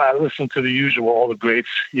 I listen to the usual, all the greats,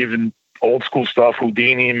 even old school stuff,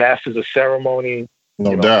 Houdini, Masters of Ceremony,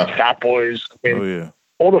 no doubt, Fat Boys. I mean,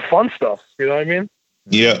 all the fun stuff. You know what I mean?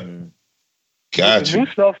 Yeah, gotcha. New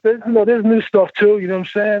stuff. There's new stuff too. You know what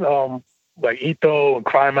I'm saying? Like Ito and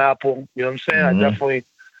Crime Apple, you know what I'm saying?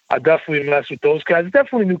 I definitely mess with those guys.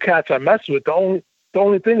 Definitely new cats I mess with. The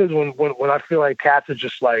only thing is when I feel like cats are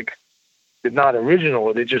just like they're not original,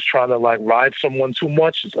 or they're just trying to like ride someone too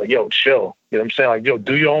much. It's like, yo, chill. You know what I'm saying? Like, yo,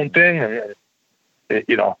 do your own thing. And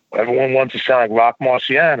you know, everyone wants to sound like Rock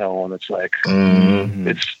Marciano, and it's like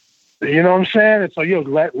it's, you know what I'm saying? It's like, yo,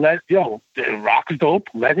 let Rock's dope.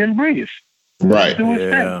 Let him breathe. Right. Do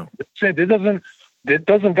his thing. There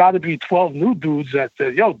doesn't got to be 12 new dudes that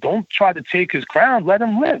say, yo, don't try to take his crown. Let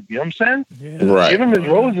him live. You know what I'm saying? Yeah. Right. Give him his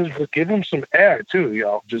roses, but give him some air too,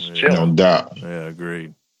 yo. Just chill. No doubt. Yeah,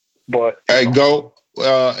 agreed. But hey, Go.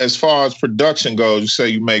 As far as production goes, you say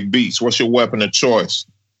you make beats. What's your weapon of choice,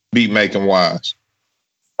 beat making wise?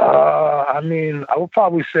 I mean, I would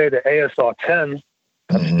probably say the ASR 10.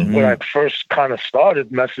 When I first kind of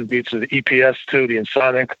started messing beats with the EPS 2, the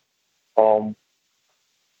Insonic. I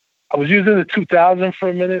was using the 2000 for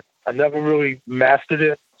a minute. I never really mastered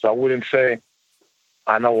it, so I wouldn't say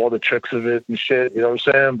I know all the tricks of it and shit. You know what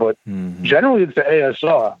I'm saying? But generally, it's the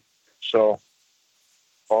ASR. So,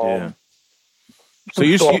 so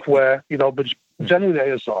you software, but generally the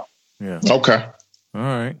ASR. Yeah. Okay. All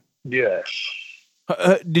right. Yeah.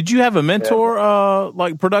 Did you have a mentor,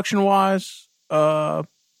 like production wise, Gore,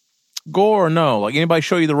 or no? Like anybody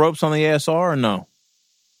show you the ropes on the ASR or no?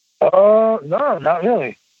 No, not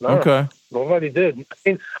really. No, okay. Nobody did.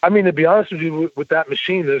 I mean, to be honest with you, with that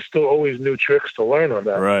machine, there's still always new tricks to learn on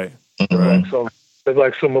that. Right. There's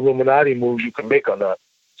like some Illuminati moves you can make on that.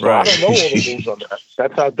 So I don't know all the moves on that.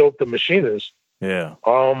 That's how dope the machine is. Yeah.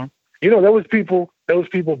 There was people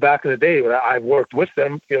back in the day when I worked with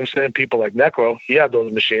them, you know what I'm saying? People like Necro, he had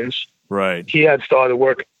those machines. Right. He had started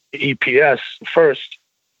working EPS first,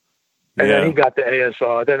 and then he got the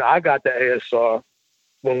ASR. Then I got the ASR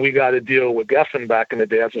when we got a deal with Geffen back in the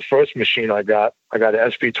day. That's the first machine I got. I got an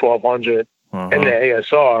SP1200 and the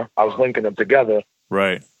ASR. I was linking them together.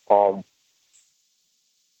 Right. But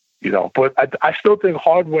I still think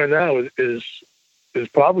hardware now is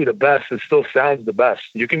probably the best. It still sounds the best.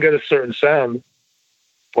 You can get a certain sound,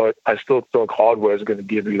 but I still think hardware is going to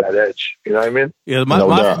give you that edge. You know what I mean? Yeah,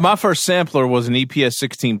 my first sampler was an EPS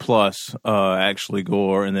 16 Plus, actually,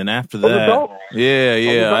 Gore, and then after that, I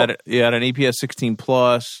had an EPS 16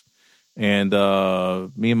 Plus, and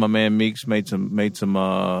me and my man Meeks made some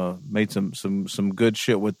good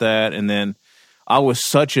shit with that, and then I was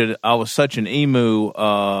such an emu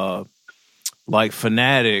like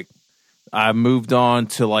fanatic. I moved on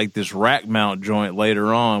to like this rack mount joint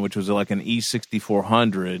later on, which was like an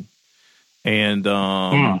E6400. And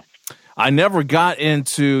I never got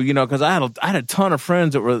into, because I had a ton of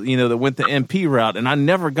friends that were, that went the MP route, and I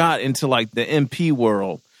never got into like the MP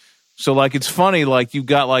world. So like it's funny, like you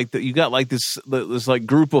got this like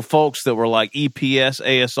group of folks that were like EPS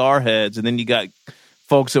ASR heads, and then you got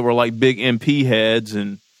folks that were like big MP heads,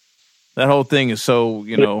 and that whole thing is so,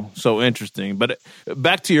 so interesting. But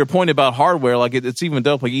back to your point about hardware, like it's even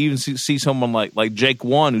dope. Like you even see someone like Jake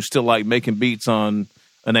One who's still like making beats on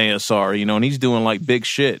an ASR, and he's doing like big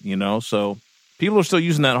shit, So people are still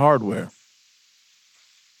using that hardware.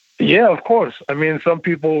 Yeah, of course. I mean, some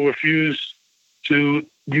people refuse to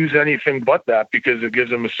use anything but that because it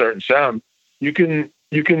gives them a certain sound. You can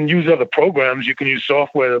use other programs. You can use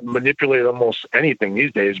software to manipulate almost anything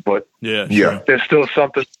these days, but there's still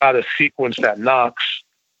something about a sequence that knocks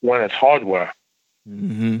when it's hardware.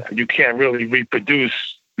 Mm-hmm. You can't really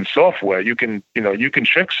reproduce in software. You can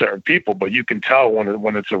trick certain people, but you can tell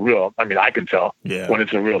when it's a real. I mean, I can tell when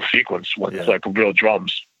it's a real sequence, when it's like real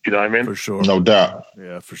drums. You know what I mean? For sure, no doubt.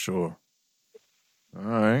 Yeah, for sure. All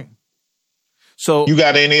right. So you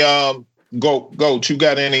got any Goat, you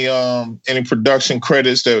got any production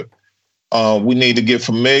credits that we need to get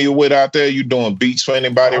familiar with out there? You doing beats for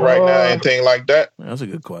anybody right now? Anything like that? That's a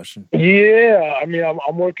good question. Yeah, I mean,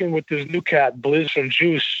 I'm working with this new cat, Blizz from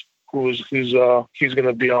Juice, he's going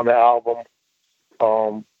to be on the album.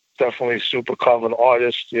 Definitely super covered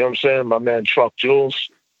artist. You know what I'm saying? My man Truck Jules.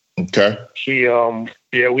 Okay. He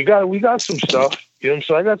we got some stuff. You know what I'm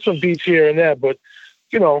saying? I got some beats here and there, but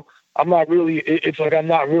I'm not really. It's like I'm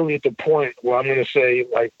not really at the point where I'm going to say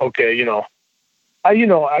like, okay,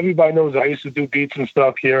 everybody knows I used to do beats and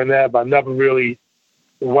stuff here and there, but I never really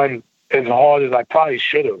went as hard as I probably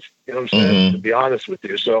should have. You know what I'm saying? To be honest with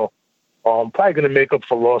you, so I'm probably going to make up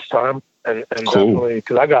for lost time and definitely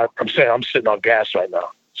because I'm sitting on gas right now.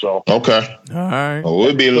 So okay, all right. Well,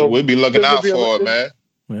 we'll be looking out for it, man.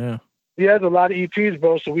 Yeah. There's a lot of EPs,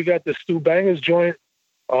 bro. So we got the Stu Bangers joint.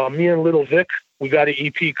 Me and Little Vic. We got an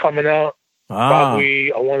EP coming out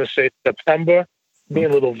probably, I want to say September. Me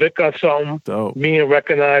and Little Vic got something. Dope. Me and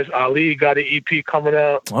Recognize Ali got an EP coming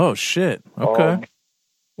out. Oh, shit. Okay.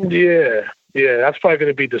 That's probably going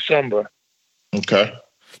to be December. Okay.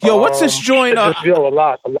 Yo, what's this joint? I feel a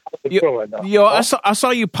lot of feel right now. Yo, I saw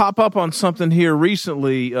you pop up on something here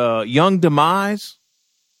recently. Young Demise.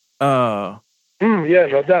 Yeah,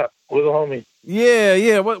 no doubt. Little homie.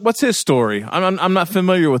 Yeah. What's his story? I'm not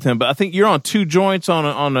familiar with him, but I think you're on two joints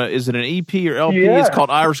on a is it an EP or LP? Yeah. It's called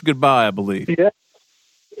Irish Goodbye, I believe. Yeah.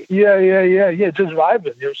 Just vibing. You know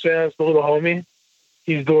what I'm saying? It's the little homie.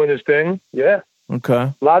 He's doing his thing. Yeah.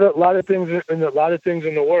 Okay. A lot of things in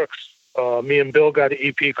the works. Me and Bill got an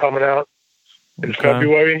EP coming out in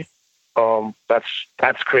February.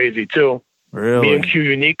 That's crazy too. Really? Me and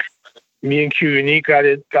Q Unique got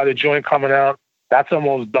a joint coming out. That's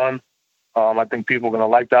almost done. I think people are gonna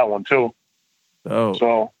like that one too. Oh,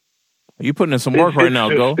 so you putting in some work right now,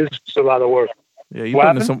 Go? It's a lot of work. Yeah,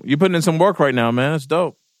 you putting in some work right now, man. It's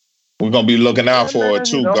dope. We're gonna be looking out for it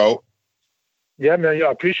too, Goat. Yeah, man. Yeah,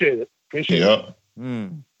 appreciate it. Appreciate it.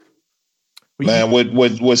 Man,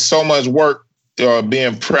 with so much work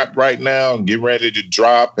being prepped right now, getting ready to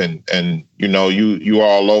drop, and you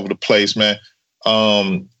all over the place, man.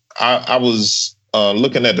 I was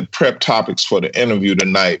looking at the prep topics for the interview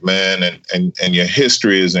tonight, man, and your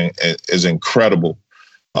history is incredible.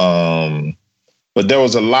 But there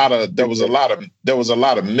was a lot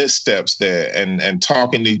of missteps there, and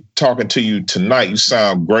talking to you tonight, you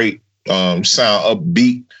sound great. Sound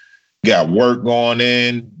upbeat. Got work going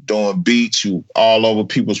in, doing beats, you all over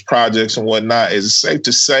people's projects and whatnot. Is it safe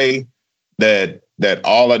to say that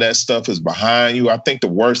all of that stuff is behind you? I think the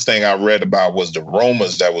worst thing I read about was the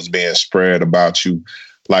rumors that was being spread about you.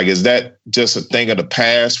 Like, is that just a thing of the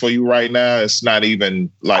past for you right now? It's not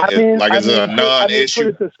even is it a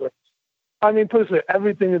non-issue? Put it this way.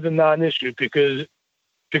 Everything is a non-issue because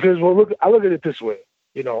I look at it this way.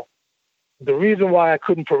 The reason why I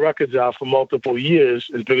couldn't put records out for multiple years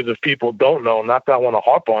is because if people don't know, not that I want to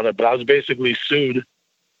harp on it, but I was basically sued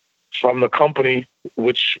from the company,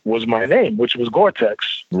 which was my name, which was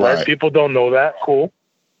Gore-Tex. Right? People don't know that. Cool.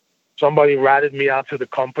 Somebody ratted me out to the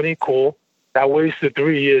company. Cool. That wasted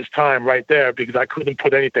 3 years' time right there because I couldn't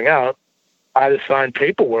put anything out. I had to sign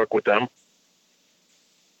paperwork with them.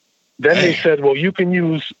 Then they said, well, you can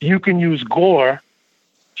use Gore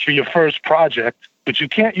for your first project, but you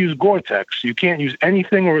can't use Gore-Tex. You can't use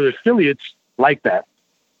anything or affiliates like that.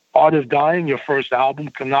 Art of Dying, your first album,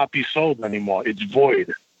 cannot be sold anymore. It's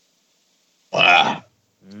void. Wow.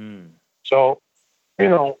 So,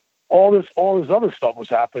 all this other stuff was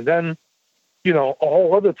happening. Then, a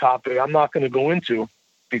whole other topic I'm not going to go into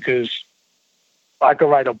because I could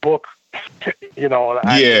write a book,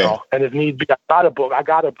 and if need be, I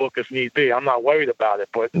got a book if need be. I'm not worried about it,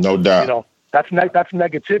 but no doubt. That's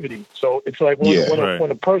negativity. So it's like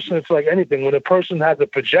when a person, it's like anything. When a person has a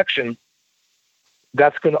projection,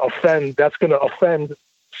 that's going to offend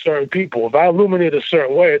certain people. If I illuminate a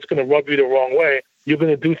certain way, it's going to rub you the wrong way. You're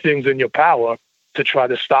going to do things in your power to try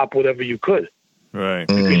to stop whatever you could. Right.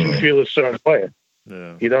 Because you feel a certain way.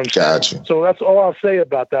 Yeah. You know what I'm saying? So that's all I'll say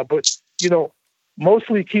about that. But,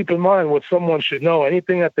 mostly keep in mind what someone should know.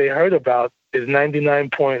 Anything that they heard about is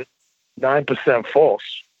 99.9%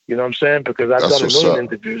 false. You know what I'm saying? Because I've done a million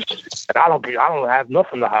interviews, and I don't have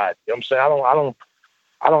nothing to hide. You know what I'm saying?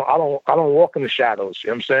 I don't walk in the shadows. You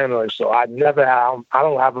know what I'm saying? Like, so I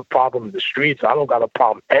don't have a problem in the streets. I don't got a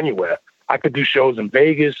problem anywhere. I could do shows in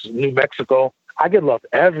Vegas, New Mexico. I get loved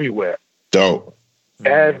everywhere. Dope.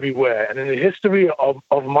 Everywhere. And in the history of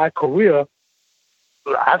my career,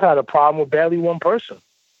 I've had a problem with barely one person.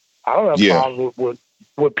 I don't have a problem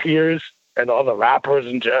with peers and other rappers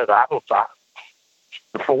and jazz.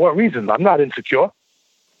 For what reason? I'm not insecure.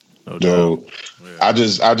 Dope. Yeah. I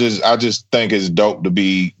just think it's dope to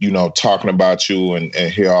be, talking about you and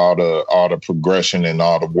hear all the progression and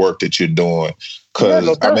all the work that you're doing.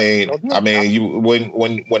 Because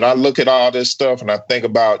when I look at all this stuff and I think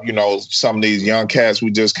about, some of these young cats we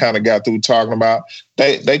just kind of got through talking about,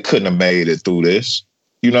 they couldn't have made it through this.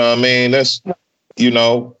 You know what I mean? That's,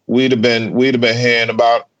 we'd have been hearing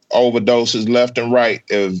about overdoses left and right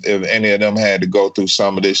if any of them had to go through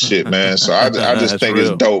some of this shit, man. So I just think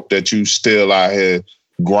real. It's dope that you still out here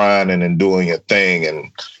grinding and doing your thing,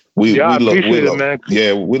 and we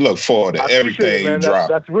look forward to everything you drop.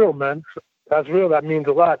 That's real, man. That's real. That means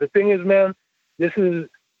a lot. The thing is, man, this is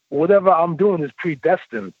whatever I'm doing is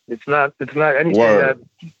predestined. It's not anything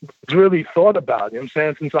that's really thought about. You know what I'm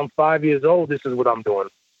saying? Since I'm 5 years old, this is what I'm doing.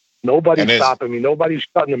 Nobody's stopping me. Nobody's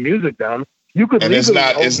shutting the music down. You could, and it's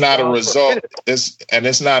not a result.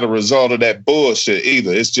 It's not a result of that bullshit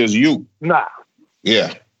either. It's just you. Nah.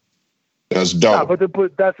 Yeah. That's dope. Nah, but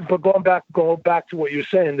going back to what you're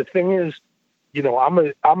saying, the thing is, I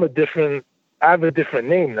have a different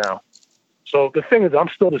name now. So the thing is, I'm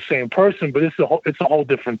still the same person, but it's a whole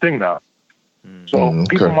different thing now. So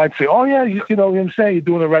people might say, "Oh yeah, you know what I'm saying? You're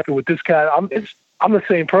doing a record with this cat." I'm the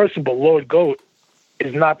same person, but Lord Goat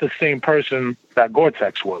is not the same person that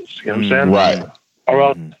Gore-Tex was. You know what I'm saying? Right. Or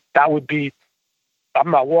else that would be, I'm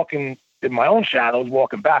not walking in my own shadows,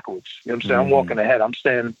 walking backwards. You know what I'm saying? I'm walking ahead.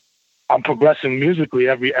 I'm progressing musically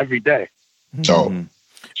every day. So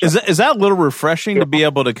is that a little refreshing to be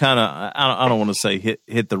able to kind of, I don't want to say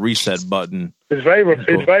hit the reset button. It's very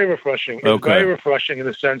refreshing. It's very refreshing in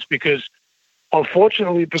a sense because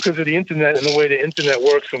unfortunately, because of the internet and the way the internet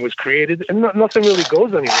works and was created, and nothing really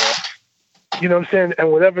goes anywhere. You know what I'm saying?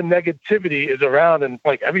 And whatever negativity is around, and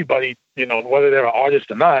like everybody, whether they're an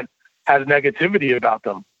artist or not, has negativity about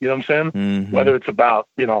them. You know what I'm saying? Mm-hmm. Whether it's about,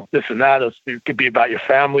 this and that, or it could be about your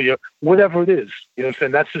family or whatever it is. You know what I'm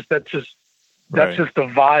saying? That's just the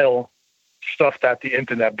vile stuff that the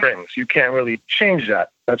internet brings. You can't really change that.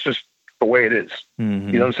 That's just the way it is. Mm-hmm.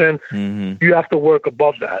 You know what I'm saying? Mm-hmm. You have to work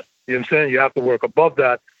above that. You know what I'm saying? You have to work above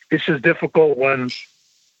that. It's just difficult when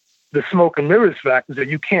the smoke and mirrors fact is that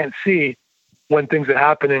you can't see when things are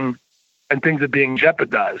happening and things are being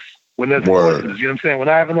jeopardized. When there's forces, you know what I'm saying?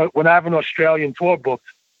 When I have an Australian tour booked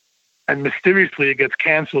and mysteriously it gets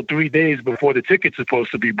canceled 3 days before the ticket's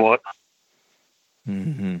supposed to be bought,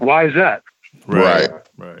 why is that? Right.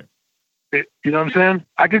 You know what I'm saying?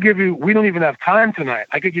 I could give you, we don't even have time tonight.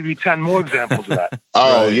 I could give you 10 more examples of that.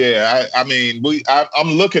 Oh, right. Yeah. I mean, I'm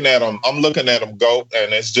looking at them. I'm looking at them go.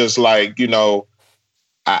 And it's just like,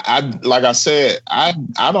 I like I said, I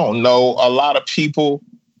don't know a lot of people,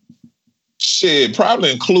 shit,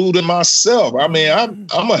 probably including myself. I mean,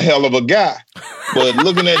 I'm a hell of a guy. But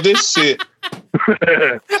looking at this shit,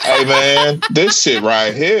 hey man, this shit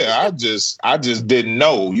right here, I just didn't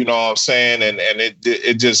know, you know what I'm saying? And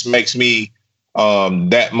it just makes me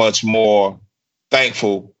that much more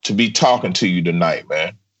thankful to be talking to you tonight,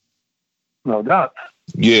 man. No doubt.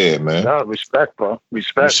 Yeah, man. No, respect, bro.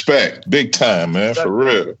 Respect. Big time, man, for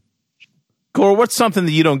real. Cora, what's something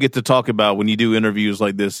that you don't get to talk about when you do interviews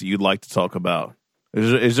like this that you'd like to talk about?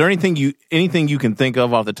 Is there anything you can think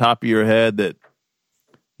of off the top of your head that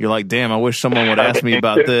you're like, damn, I wish someone would ask me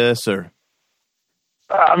about this? Or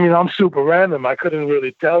I mean, I'm super random. I couldn't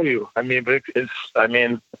really tell you. I mean, but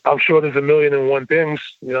I'm sure there's a million and one things.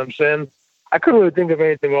 You know what I'm saying? I couldn't really think of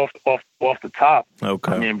anything off the top.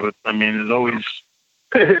 Okay.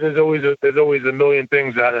 There's always a million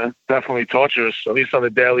things that are definitely torturous, at least on a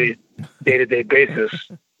daily, day-to-day basis.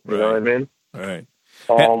 You know what I mean? Right.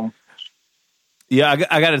 Yeah,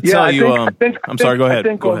 I got to tell you. I'm sorry. Go ahead. I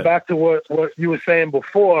think going back to what you were saying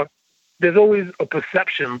before, there's always a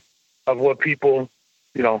perception of what people,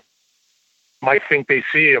 might think they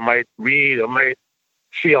see or might read or might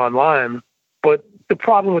see online. But the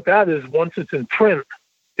problem with that is once it's in print,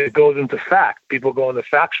 it goes into fact. People go into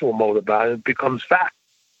factual mode about it. It becomes fact.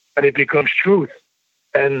 And it becomes truth.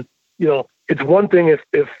 And, it's one thing if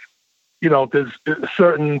there's a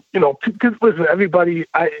certain, because listen, everybody,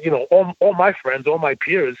 all my friends, all my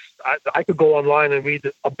peers, I could go online and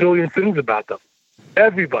read a billion things about them.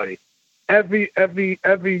 Everybody, every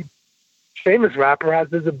famous rapper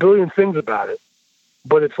there's a billion things about it.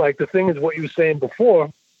 But it's like, the thing is what you were saying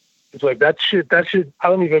before, it's like that shit, I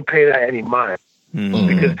don't even pay that any mind. Mm-hmm.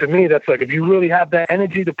 Because to me, that's like, if you really have that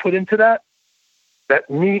energy to put into that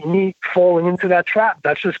me falling into that trap,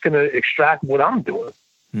 that's just going to extract what I'm doing.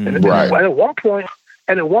 Mm-hmm. And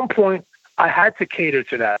at one point, I had to cater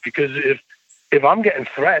to that, because if I'm getting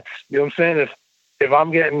threats, you know what I'm saying? If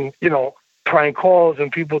I'm getting, prank calls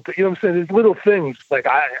and people, you know what I'm saying? There's little things like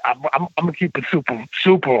I'm going to keep it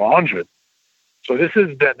super 100. So this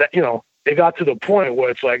is that, it got to the point where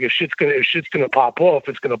it's like, if shit's going to pop off,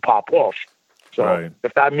 it's going to pop off. So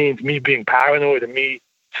if that means me being paranoid and me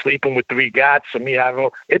sleeping with 3 gats or me having,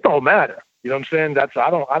 it don't matter. You know what I'm saying? I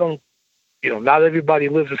don't, not everybody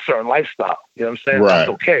lives a certain lifestyle. You know what I'm saying? Right. That's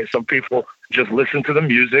okay. Some people just listen to the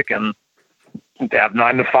music and they have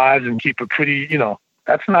 9 to 5s and keep it pretty,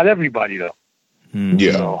 that's not everybody though.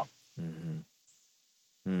 Yeah. So,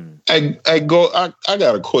 I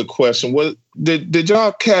got a quick question. Did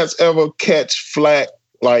y'all cats ever catch flack,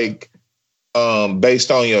 like, based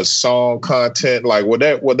on your song content? Like, were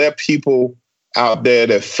there people out there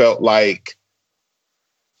that felt like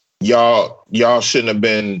y'all shouldn't have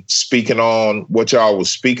been speaking on what y'all was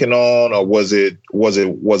speaking on, or was it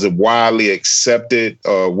widely accepted,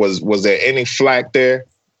 or was there any flack there?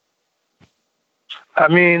 I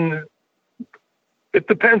mean, it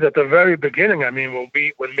depends. At the very beginning, I mean, when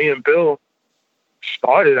me and Bill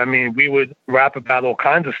started, I mean, we would rap about all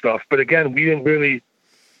kinds of stuff, but again, we didn't really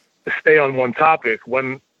stay on one topic.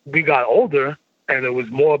 When we got older and it was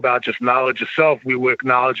more about just knowledge itself, we were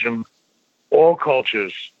acknowledging all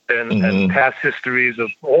cultures and past histories of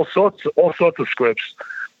all sorts of scripts.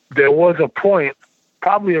 There was a point,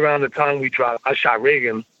 probably around the time we dropped I Shot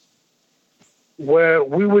Reagan, where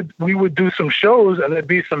we would do some shows and there'd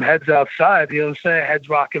be some heads outside, you know what I'm saying, heads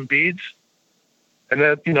rocking beads. And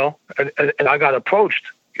then, and I got approached,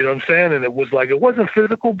 you know what I'm saying? And it was like, it wasn't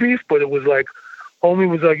physical beef, but it was like, homie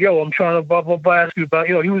was like, yo, I'm trying to blah, blah, blah, ask you about,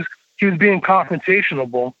 he was being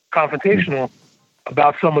confrontational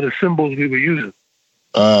about some of the symbols we were using.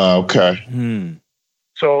 Okay.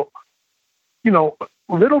 So,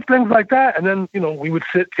 little things like that. And then, we would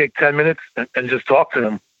take 10 minutes and just talk to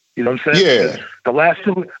them. You know what I'm saying? Yeah. The last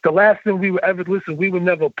thing we were ever, listen, we were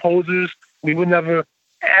never posers. We were never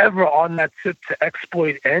ever on that tip to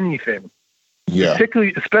exploit anything. Yeah.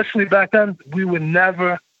 Especially back then, we would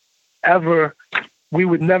never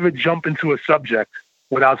jump into a subject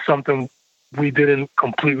without something we didn't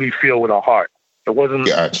completely feel with our heart. It wasn't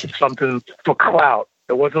something for clout.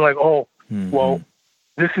 It wasn't like, oh, well,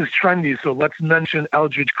 this is trendy, so let's mention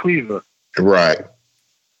Eldridge Cleaver. Right.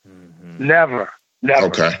 Never.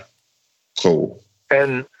 Okay. Cool.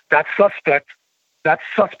 And that's suspect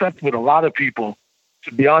with a lot of people,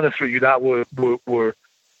 to be honest with you, that were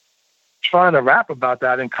trying to rap about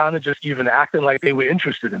that and kind of just even acting like they were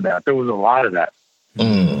interested in that. There was a lot of that.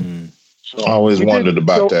 So I always wondered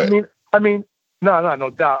about that. I mean, no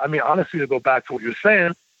doubt. I mean, honestly, to go back to what you're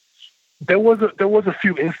saying, there was a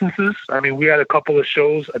few instances. I mean, we had a couple of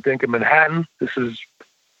shows, I think, in Manhattan. This is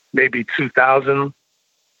maybe 2000,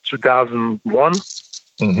 2001,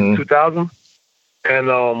 2000.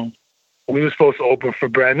 And we were supposed to open for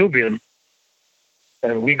Brand Nubian.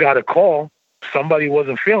 And we got a call. Somebody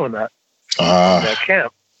wasn't feeling that in that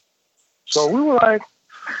camp. So we were like,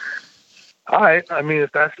 all right. I mean,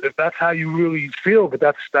 if that's how you really feel, but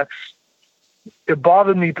that's it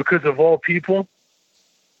bothered me because of all people.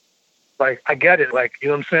 Like, I get it. Like, you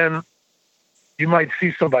know what I'm saying? You might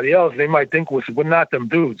see somebody else. They might think we're not them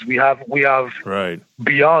dudes. We have right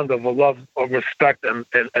beyond of a love of respect and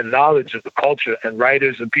knowledge of the culture and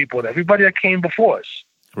writers and people and everybody that came before us.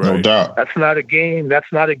 Right. No doubt. That's not a game.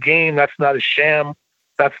 That's not a sham.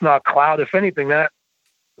 That's not cloud. If anything, that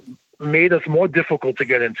made us more difficult to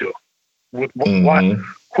get into. Why?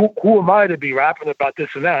 Who am I to be rapping about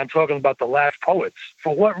this and that? I'm talking about the last poets.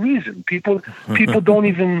 For what reason? People don't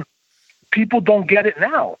get it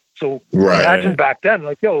now. So imagine back then,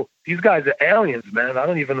 like, yo, these guys are aliens, man. I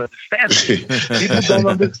don't even understand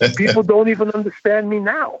them. People don't even understand me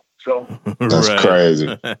now. So that's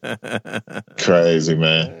crazy. Crazy,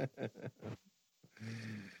 man.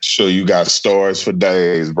 Sure, you got stories for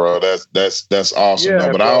days, bro. That's awesome.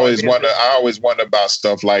 Yeah, but I always wonder about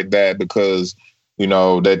stuff like that because, you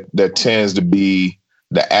know, that tends to be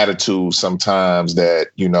the attitude sometimes that,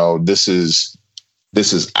 you know, this is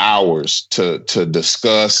ours to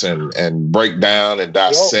discuss and break down and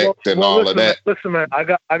dissect all of that. Listen, man, I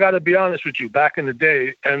got to be honest with you. Back in the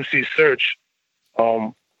day, MC Search,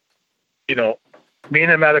 you know, me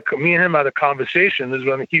and him had a conversation. This is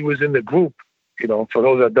when he was in the group. You know, for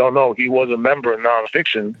those that don't know, he was a member of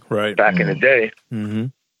Nonfiction back in the day. Mm-hmm.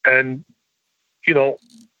 And, you know,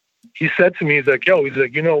 he said to me, he's like,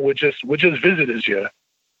 you know, we're just visitors here.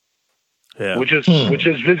 Yeah. We're just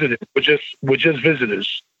visitors. We're just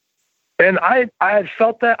visitors. And I had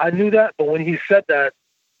felt that, I knew that, but when he said that,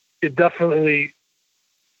 it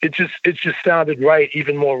just sounded right,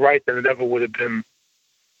 even more right than it ever would have been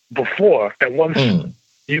before. And once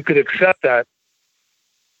you could accept that,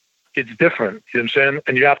 it's different. You know what I'm saying?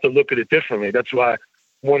 And you have to look at it differently. That's why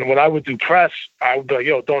when I would do press, I would be like,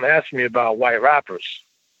 yo, don't ask me about white rappers.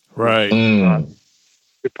 Right. You're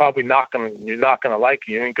probably you're not gonna like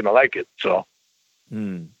it. You ain't gonna like it. So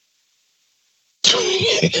that's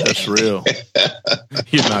real.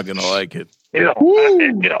 You're not gonna like it. You know,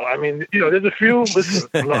 I mean, you know, there's a few. Listen,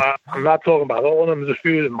 I'm not talking about all of them. There's a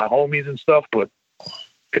few of my homies and stuff, but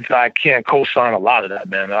I can't co-sign a lot of that,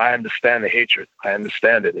 man. I understand the hatred. I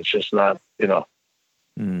understand it. It's just not, you know.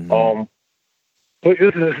 But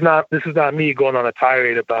this is not me going on a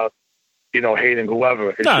tirade about, you know, hating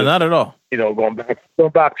whoever. It's not at all. You know, going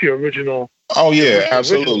back to your original. Oh yeah,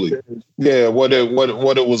 absolutely. Yeah, what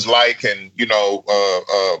it was like, and you know,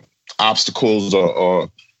 obstacles or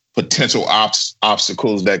potential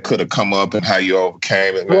obstacles that could have come up, and how you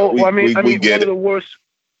overcame it. Well, I mean, one of the worst.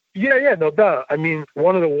 Yeah, no doubt. I mean,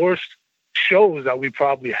 one of the worst shows that we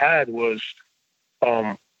probably had was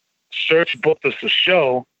Search booked us a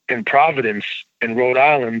show in Providence, in Rhode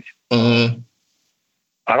Island. Mm-hmm.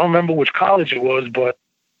 I don't remember which college it was, but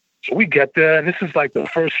so we get there, and this is like the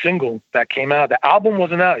first single that came out. The album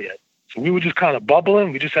wasn't out yet. So we were just kind of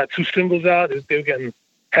bubbling. We just had 2 singles out. They were getting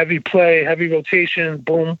heavy play, heavy rotation,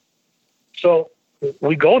 boom. So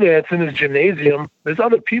we go there. It's in this gymnasium. There's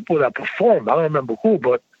other people that performed. I don't remember who,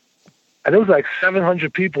 and it was like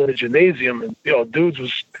 700 people in the gymnasium. And, you know,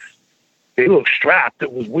 they looked strapped.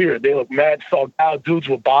 It was weird. They looked mad sold out. Dudes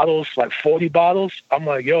with bottles, like 40 bottles. I'm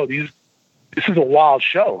like, yo, this is a wild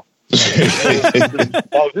show. This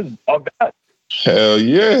is all bad. Hell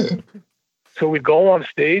yeah. So we go on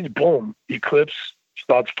stage, boom, Eclipse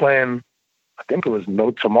starts playing, I think it was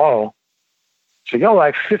No Tomorrow. So, yo,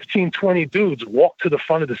 like 15, 20 dudes walk to the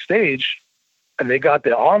front of the stage, and they got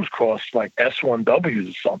their arms crossed like S1Ws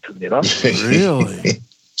or something, you know? Really?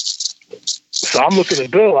 I'm looking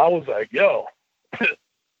at Bill. I was like, yo.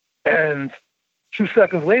 And 2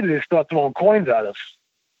 seconds later, they start throwing coins at us.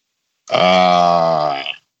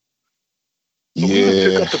 So we would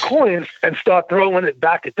pick up the coins and start throwing it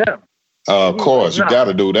back at them. Of course, you got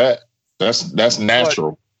to do that. That's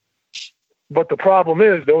natural. But the problem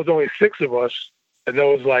is, there was only 6 of us, and there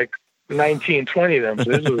was like 19, 20 of them.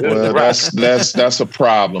 So that's a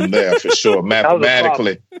problem there for sure.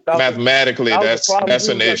 Mathematically, that's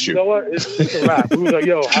an issue. You know what? It's a wrap. We was like,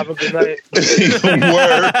 yo, have a good night.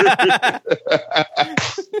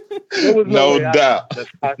 Word. No doubt.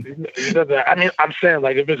 I mean, I'm saying,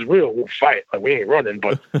 like, if it's real, we'll fight. Like, we ain't running,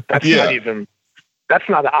 but that's that's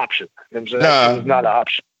not an option. You know what I'm saying? It's not an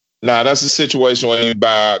option. Nah, that's a situation where you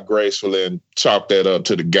bow out gracefully and chalk that up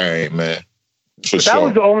to the game, man. But that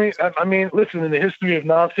was the only. I mean, listen, in the history of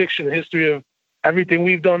nonfiction, the history of everything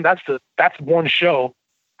we've done, that's one show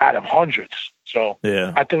out of hundreds. So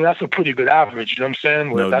I think that's a pretty good average. You know what I'm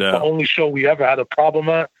saying? That's the only show we ever had a problem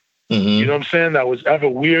at. Mm-hmm. You know what I'm saying? That was ever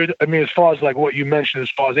weird. I mean, as far as like what you mentioned,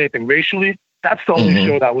 as far as anything racially, that's the only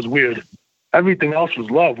show that was weird. Everything else was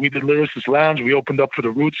love. We did Lyricist Lounge. We opened up for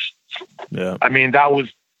the Roots. Yeah. I mean, that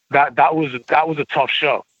was a tough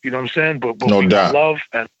show. You know what I'm saying? But we got love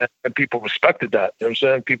and people respected that. You know what I'm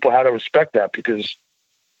saying? People had to respect that because,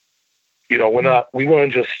 you know, we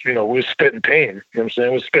weren't just, you know, we're spitting pain. You know what I'm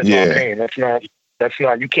saying? We're spitting our pain. That's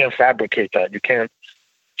not, you can't fabricate that. You can't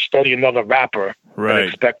study another rapper and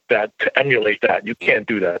expect that to emulate that. You can't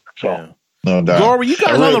do that. So. No doubt. Gore, were you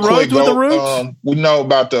guys on the road with the Roots? We know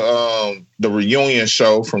about the reunion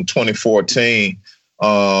show from 2014.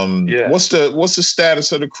 What's the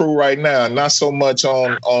status of the crew right now? Not so much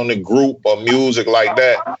on the group or music like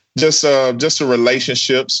that. Just the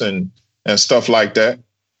relationships and stuff like that.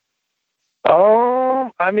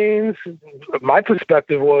 I mean, my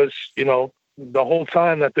perspective was, you know, the whole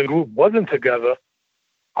time that the group wasn't together,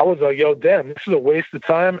 I was like, yo, damn, this is a waste of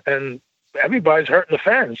time, and everybody's hurting the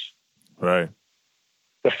fans. Right.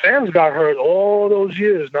 The fans got hurt all those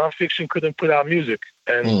years. Nonfiction couldn't put out music,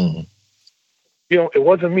 and you know, it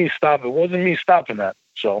wasn't me stopping that.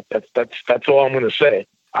 So that's all I'm going to say.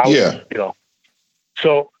 You know.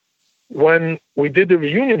 So when we did the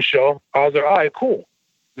reunion show, I was like, all right, cool.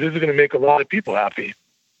 This is going to make a lot of people happy.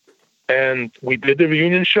 And we did the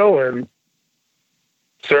reunion show, and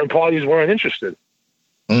certain parties weren't interested.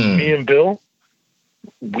 Me and Bill,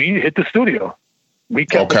 we hit the studio. We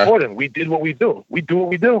kept recording. We did what we do. We do what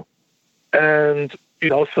we do. And, you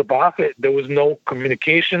know, Sabak, there was no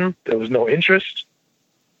communication. There was no interest.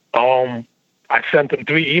 I sent him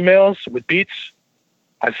 3 emails with beats.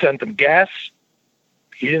 I sent him gas.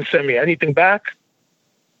 He didn't send me anything back.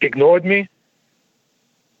 Ignored me.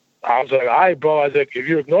 I was like, all right, bro. I was like, if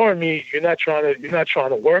you're ignoring me, you're not trying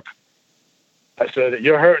to work. I said,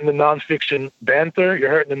 you're hurting the nonfiction banter. You're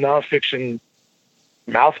hurting the nonfiction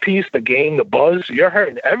mouthpiece, the game, the buzz. You're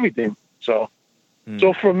hurting everything. So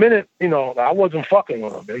for a minute, you know, I wasn't fucking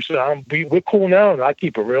with him. You know what I'm saying? We're cool now, and I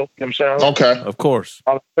keep it real. You know what I'm saying? Okay. Of course.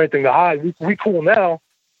 I don't have anything to hide. We cool now,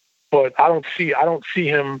 but I don't see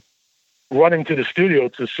him running to the studio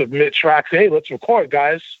to submit tracks. Hey, let's record,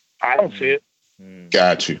 guys. I don't see it.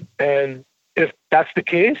 Got you. And if that's the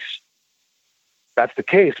case, that's the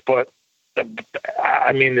case. But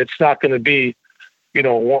I mean, it's not going to be, you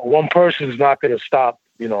know, one person's not going to stop,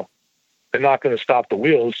 you know, they're not going to stop the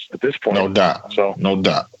wheels at this point. No doubt. So, no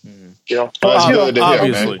doubt. You know, that's good to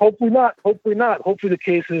hear, man. Hopefully not. Hopefully the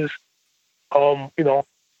case is, you know,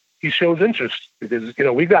 he shows interest because, you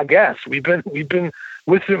know, we got gas. We've been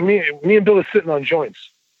with me and Bill are sitting on joints.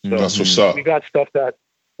 So that's what's up. We got stuff that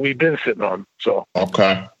we've been sitting on. So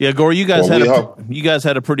okay. Yeah, Gore, you guys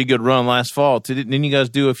had a pretty good run last fall. Didn't you guys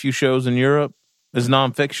do a few shows in Europe as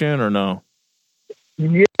nonfiction or no?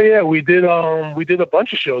 Yeah, we did a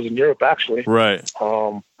bunch of shows in Europe actually. Right.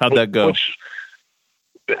 How'd that go?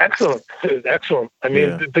 Excellent. I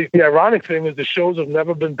mean, the ironic thing is the shows have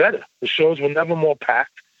never been better. The shows were never more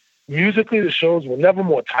packed. Musically, the shows were never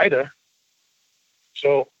more tighter.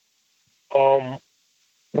 So,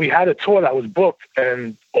 we had a tour that was booked,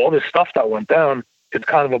 and all this stuff that went down, it's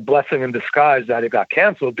kind of a blessing in disguise that it got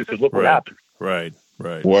canceled because look what happened. Right.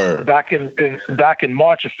 Word. Back in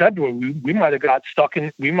March or February, we might have got stuck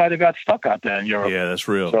out there in Europe. Yeah, that's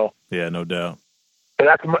real. So, yeah, no doubt. But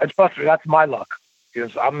that's my luck.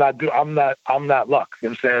 Because I'm not luck. You know what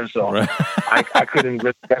I'm saying? So I couldn't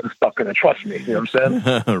risk getting stuck in it. Trust me. You know what I'm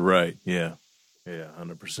saying? Right. Yeah. Yeah.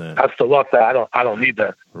 100%. That's the luck that I don't need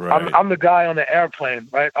that. Right. I'm the guy on the airplane,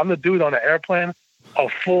 right? I'm the dude on the airplane, a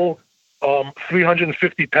full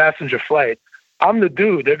 350 passenger flight. I'm the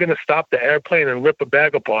dude. They're gonna stop the airplane and rip a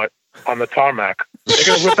bag apart on the tarmac. They're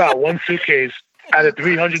gonna rip out one suitcase out of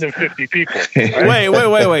 350 people. Right?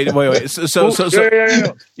 Wait. So. Whose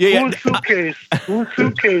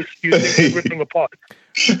suitcase do you think you're ripping apart?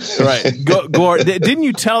 Right. Gore, didn't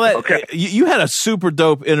you tell that? Okay. You had a super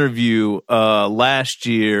dope interview last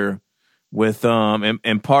year with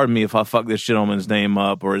and pardon me if I fuck this gentleman's name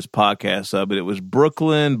up or his podcast up, but it was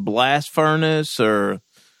Brooklyn Blast Furnace or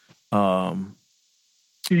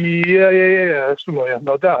Yeah. That's familiar,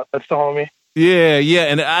 no doubt. That's the homie. Yeah,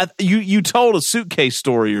 and you told a suitcase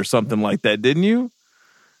story or something like that, didn't you?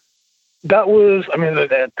 That was, I mean,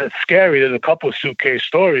 that's scary. There's a couple of suitcase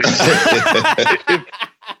stories. I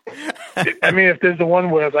mean, if there's the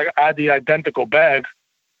one where it's like I had the identical bag,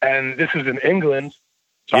 and this is in England,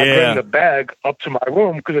 so I bring the bag up to my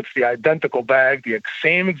room because it's the identical bag, the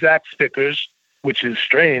same exact stickers, which is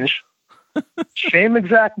strange. Same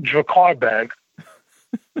exact Drakkar bag.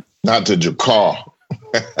 Not the Drakkar.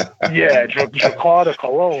 Yeah, Drakkar the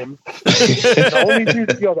cologne.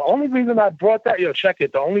 The only reason I brought that, check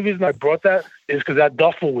it. The only reason I brought that is because that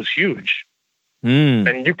duffel was huge.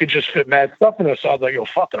 And you could just fit mad stuff in there. So I was like,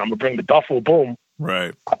 fuck it, I'm going to bring the duffel, boom.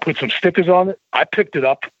 Right. I put some stickers on it. I picked it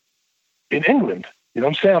up in England. You know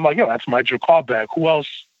what I'm saying? I'm like, that's my Drakkar bag. Who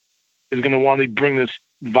else is going to want to bring this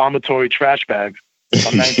vomitory trash bag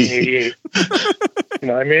from 1988? You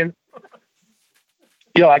know what I mean?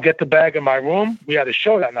 I get the bag in my room. We had a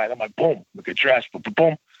show that night. I'm like, boom, look at trash,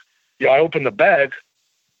 boom. I open the bag.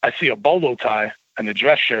 I see a bolo tie and a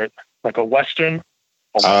dress shirt, like a Western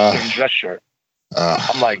dress shirt.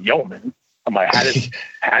 I'm like, man. I'm like,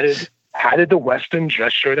 how did the Western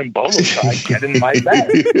dress shirt and bolo tie get in my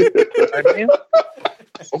bag? You know what I mean?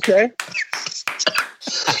 Okay.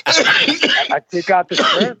 I take out the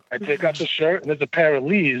shirt, and there's a pair of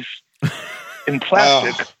Lees in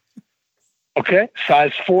plastic. Okay,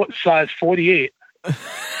 size 48.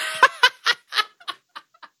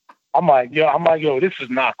 I'm like, this is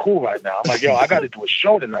not cool right now. I'm like, I got to do a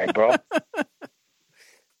show tonight, bro.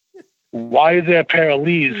 Why is there a pair of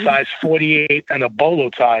Lees size 48 and a bolo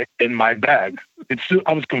tie in my bag?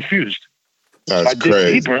 I was confused. That's I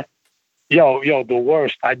dig deeper. The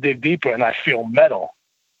worst. I dig deeper and I feel metal.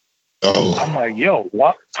 Oh. I'm like,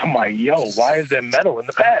 what? I'm like, why is there metal in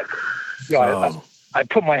the bag? I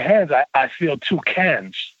put my hands, I feel 2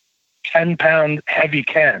 cans, 10-pound heavy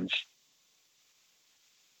cans.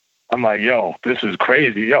 I'm like, this is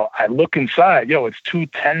crazy. I look inside. It's 2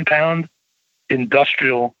 10-pound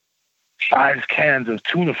industrial size cans of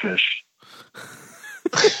tuna fish.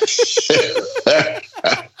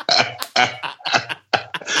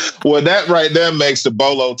 Well, that right there makes the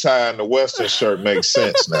bolo tie and the Western shirt make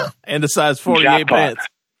sense now. And the size 48 pants.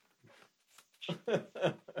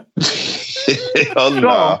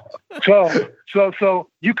 No. So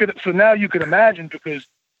now you could imagine, because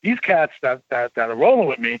these cats that are rolling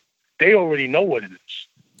with me, they already know what it is.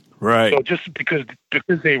 Right. So just because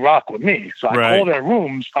they rock with me. So I call their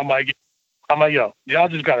rooms. I'm like, y'all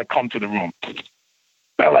just gotta come to the room.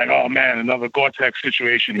 They're like, oh man, another Gore-Tex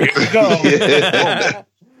situation. Here we go.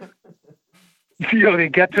 They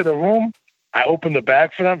get to the room. I opened the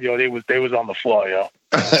bag for them. They was on the floor,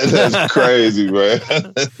 That's crazy, man.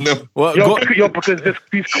 Because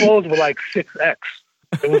these clothes were like 6X.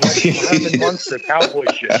 It was like Herman Munster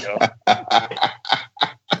cowboy shit,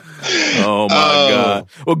 Oh my God!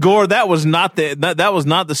 Well, Gore, that was not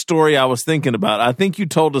the story I was thinking about. I think you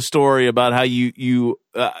told a story about how you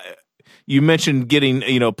mentioned getting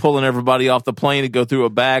pulling everybody off the plane to go through a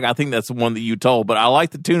bag. I think that's the one that you told. But I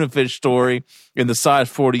like the tuna fish story and the size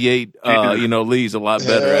 48. Lee's a lot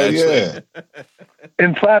better actually.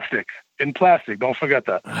 In plastic. Don't forget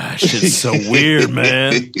that. Shit's so weird,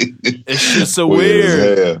 man. It's just so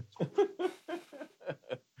weird.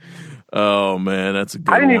 Oh man, that's a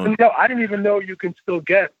good one. I didn't even know you can still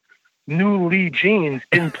get new Lee jeans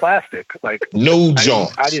in plastic. Like no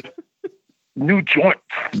joint. New joint.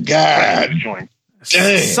 God. Joint.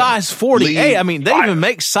 Size 48. I mean, they even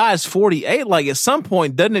make size 48. Like at some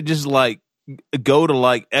point, doesn't it just like go to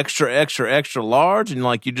like extra, extra, extra large, and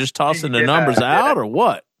like you're just tossing the numbers out, or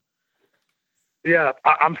what? Yeah,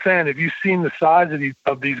 I'm saying, if you've seen the size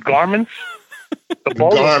of these garments, the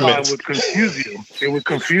bolo tie would confuse you. It would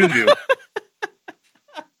confuse you.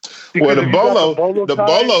 Well, the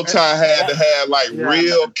bolo tie had to have like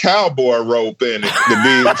real cowboy rope in it to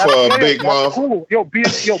be for a big motherfucker. Cool.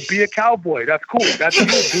 Be a cowboy. That's cool. That's you.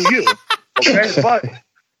 Do you? Okay, but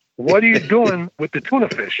what are you doing with the tuna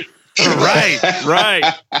fish? Right.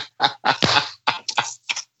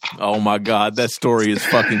 Oh my God, that story is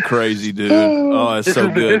fucking crazy, dude. Oh, it's so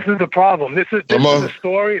good. This is the problem. This is a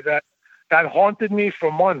story that haunted me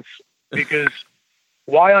for months, because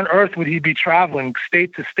why on earth would he be traveling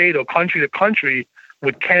state to state or country to country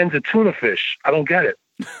with cans of tuna fish? I don't get it.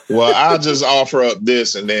 Well, I'll just offer up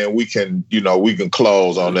this and then we can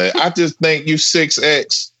close on that. I just think you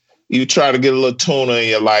 6X, you try to get a little tuna in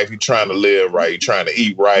your life. You're trying to live right. You're trying to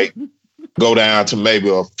eat right. Go down to maybe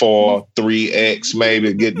a 4, 3X,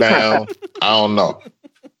 maybe get down. I don't know.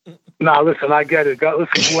 Nah, listen, I get it.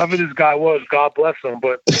 Listen, whoever this guy was, God bless him.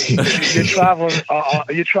 But you're traveling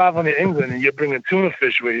to England and you're bringing tuna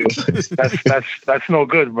fish with you. That's no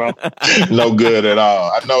good, bro. No good at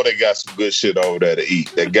all. I know they got some good shit over there to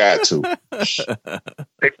eat. They got to.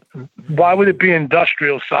 Why would it be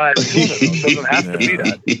industrial size tuna? It doesn't have to be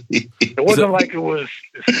that. It wasn't like it was,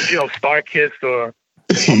 Star-Kissed or.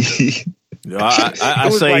 I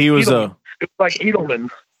say like he was It was like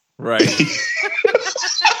Edelman's. Right.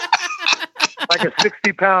 Like a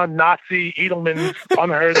 60-pound Nazi Edelman's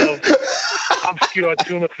unheard of obscure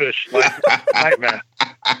tuna fish. Like, nightmare.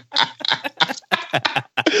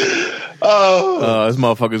 This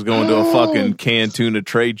motherfucker's going to a fucking canned tuna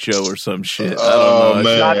trade show or some shit. I don't know.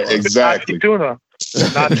 Man, Nazi exactly. tuna.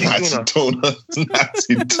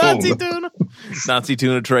 Nazi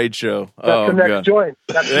tuna trade show. That's the next joint.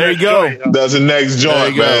 There you go. That's the next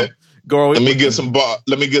joint, man. Gore, let me get some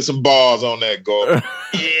bars on that, Gore.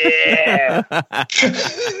 Yeah.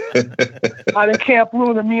 Out in Camp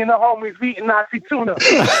Luna, me and the homies eating Nazi tuna.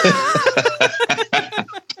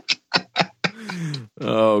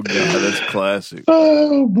 Oh God, that's classic.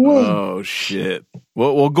 Oh boy. Oh shit.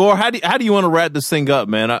 Well, Gore, how do you want to wrap this thing up,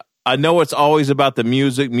 man? I know it's always about the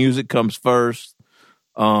music. Music comes first.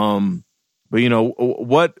 But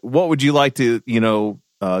what would you like to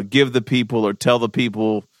give the people or tell the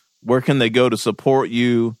people? Where can they go to support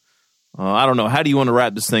you? I don't know. How do you want to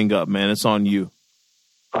wrap this thing up, man? It's on you.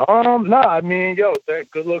 Good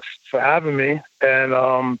looks for having me.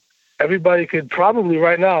 And everybody could probably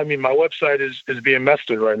right now, my website is being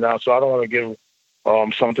messed with right now, so I don't want to give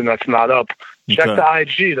something that's not up. Check the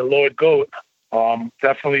IG, the Lord Goat.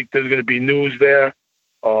 Definitely there's going to be news there.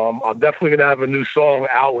 I'm definitely going to have a new song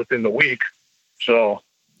out within the week. So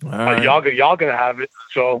y'all going to have it.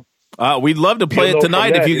 So we'd love to play it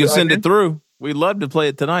tonight if you can send it through. We'd love to play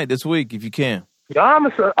it tonight this week if you can. Yeah, I'm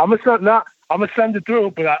gonna send it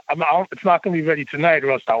through, but it's not gonna be ready tonight,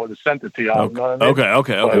 or else I would have sent it to y'all. Okay. You know what I mean? Okay.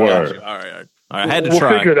 All right. I had to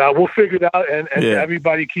try. We'll figure it out, and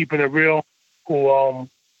everybody keeping it real, who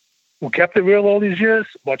kept it real all these years.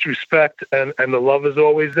 Much respect, and the love is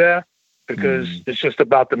always there because it's just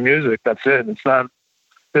about the music. That's it. It's not.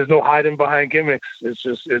 There's no hiding behind gimmicks. It's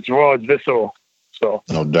raw. It's visceral. So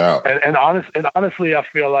no doubt. And honestly, I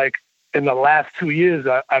feel like in the last 2 years,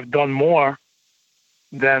 I've done more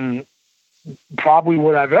than probably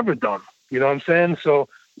what I've ever done. You know what I'm saying? So,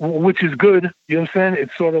 which is good. You know what I'm saying?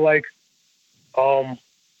 It's sort of like,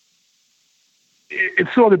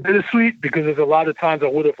 it's sort of bittersweet because there's a lot of times I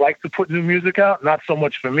would have liked to put new music out, not so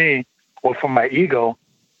much for me or for my ego,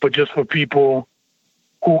 but just for people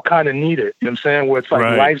who kind of need it. You know what I'm saying? Where it's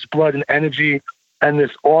like life's blood and energy, and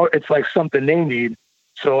it's like something they need.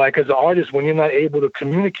 So like as an artist, when you're not able to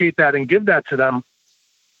communicate that and give that to them,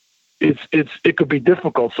 it could be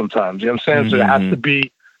difficult sometimes. You know what I'm saying? So it has to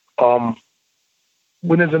be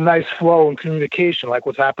when there's a nice flow and communication, like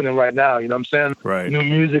what's happening right now. You know what I'm saying? Right. New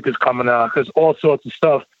music is coming out because all sorts of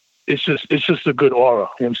stuff. It's just a good aura.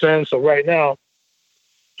 You know what I'm saying? So right now,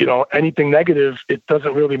 anything negative, it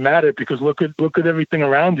doesn't really matter because look at everything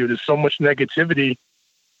around you. There's so much negativity,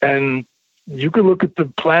 and you could look at the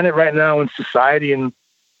planet right now in society, and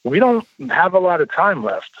we don't have a lot of time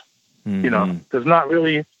left. There's not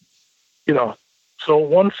really, so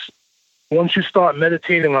once you start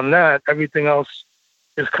meditating on that, everything else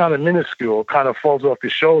is kind of minuscule, kind of falls off your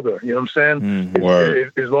shoulder. You know what I'm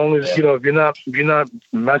saying? As long as, if you're not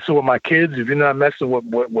messing with my kids, if you're not messing with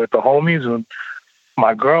the homies and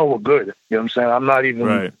my girl, we're good. You know what I'm saying? I'm not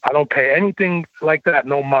even, I don't pay anything like that.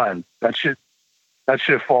 No mind. That shit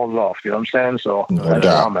falls off. You know what I'm saying? So that's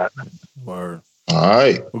where I'm at. Word. All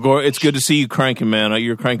right. Well, Gore, it's good to see you cranking, man.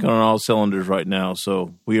 You're cranking on all cylinders right now,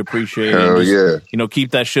 so we appreciate it. Hell yeah.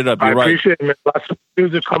 Keep that shit up. You're I appreciate it, man. Lots of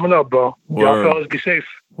music coming up, bro. Y'all fellas be safe.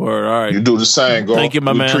 Word. All right. You do the same, Gore. Thank you,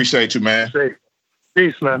 my man. Appreciate you, man. Safe.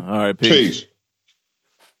 Peace, man. All right, peace.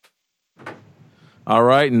 All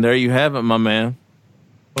right, and there you have it, my man.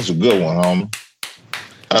 That's a good one, homie.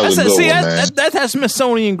 That was a good one, man. That's that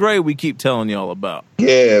Smithsonian Gray we keep telling y'all about.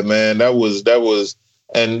 Yeah, man. That was,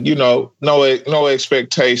 and no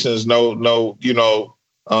expectations,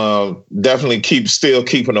 definitely still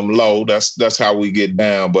keeping them low. That's how we get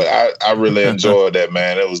down. But I really enjoyed that,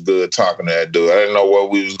 man. It was good talking to that dude. I didn't know where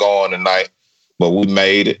we was going tonight, but we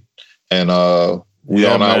made it. And We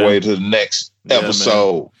on our way to the next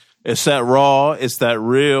episode. Man. It's that raw. It's that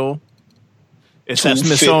real. It's that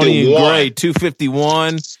Smithsonian grade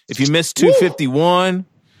 251. If you missed 251,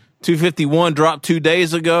 251 dropped 2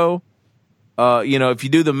 days ago. If you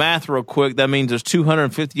do the math real quick, that means there's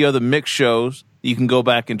 250 other mix shows you can go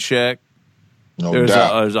back and check.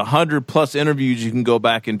 There's 100 plus interviews you can go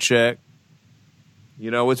back and check.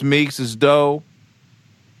 It's Meeks, it's Doe.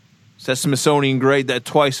 It's that Smithsonian grade, that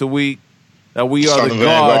twice a week. That we are the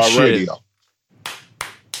God shit. Radio.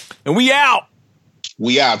 And we out.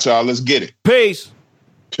 We out, y'all. Let's get it. Peace.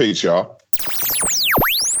 Peace, y'all.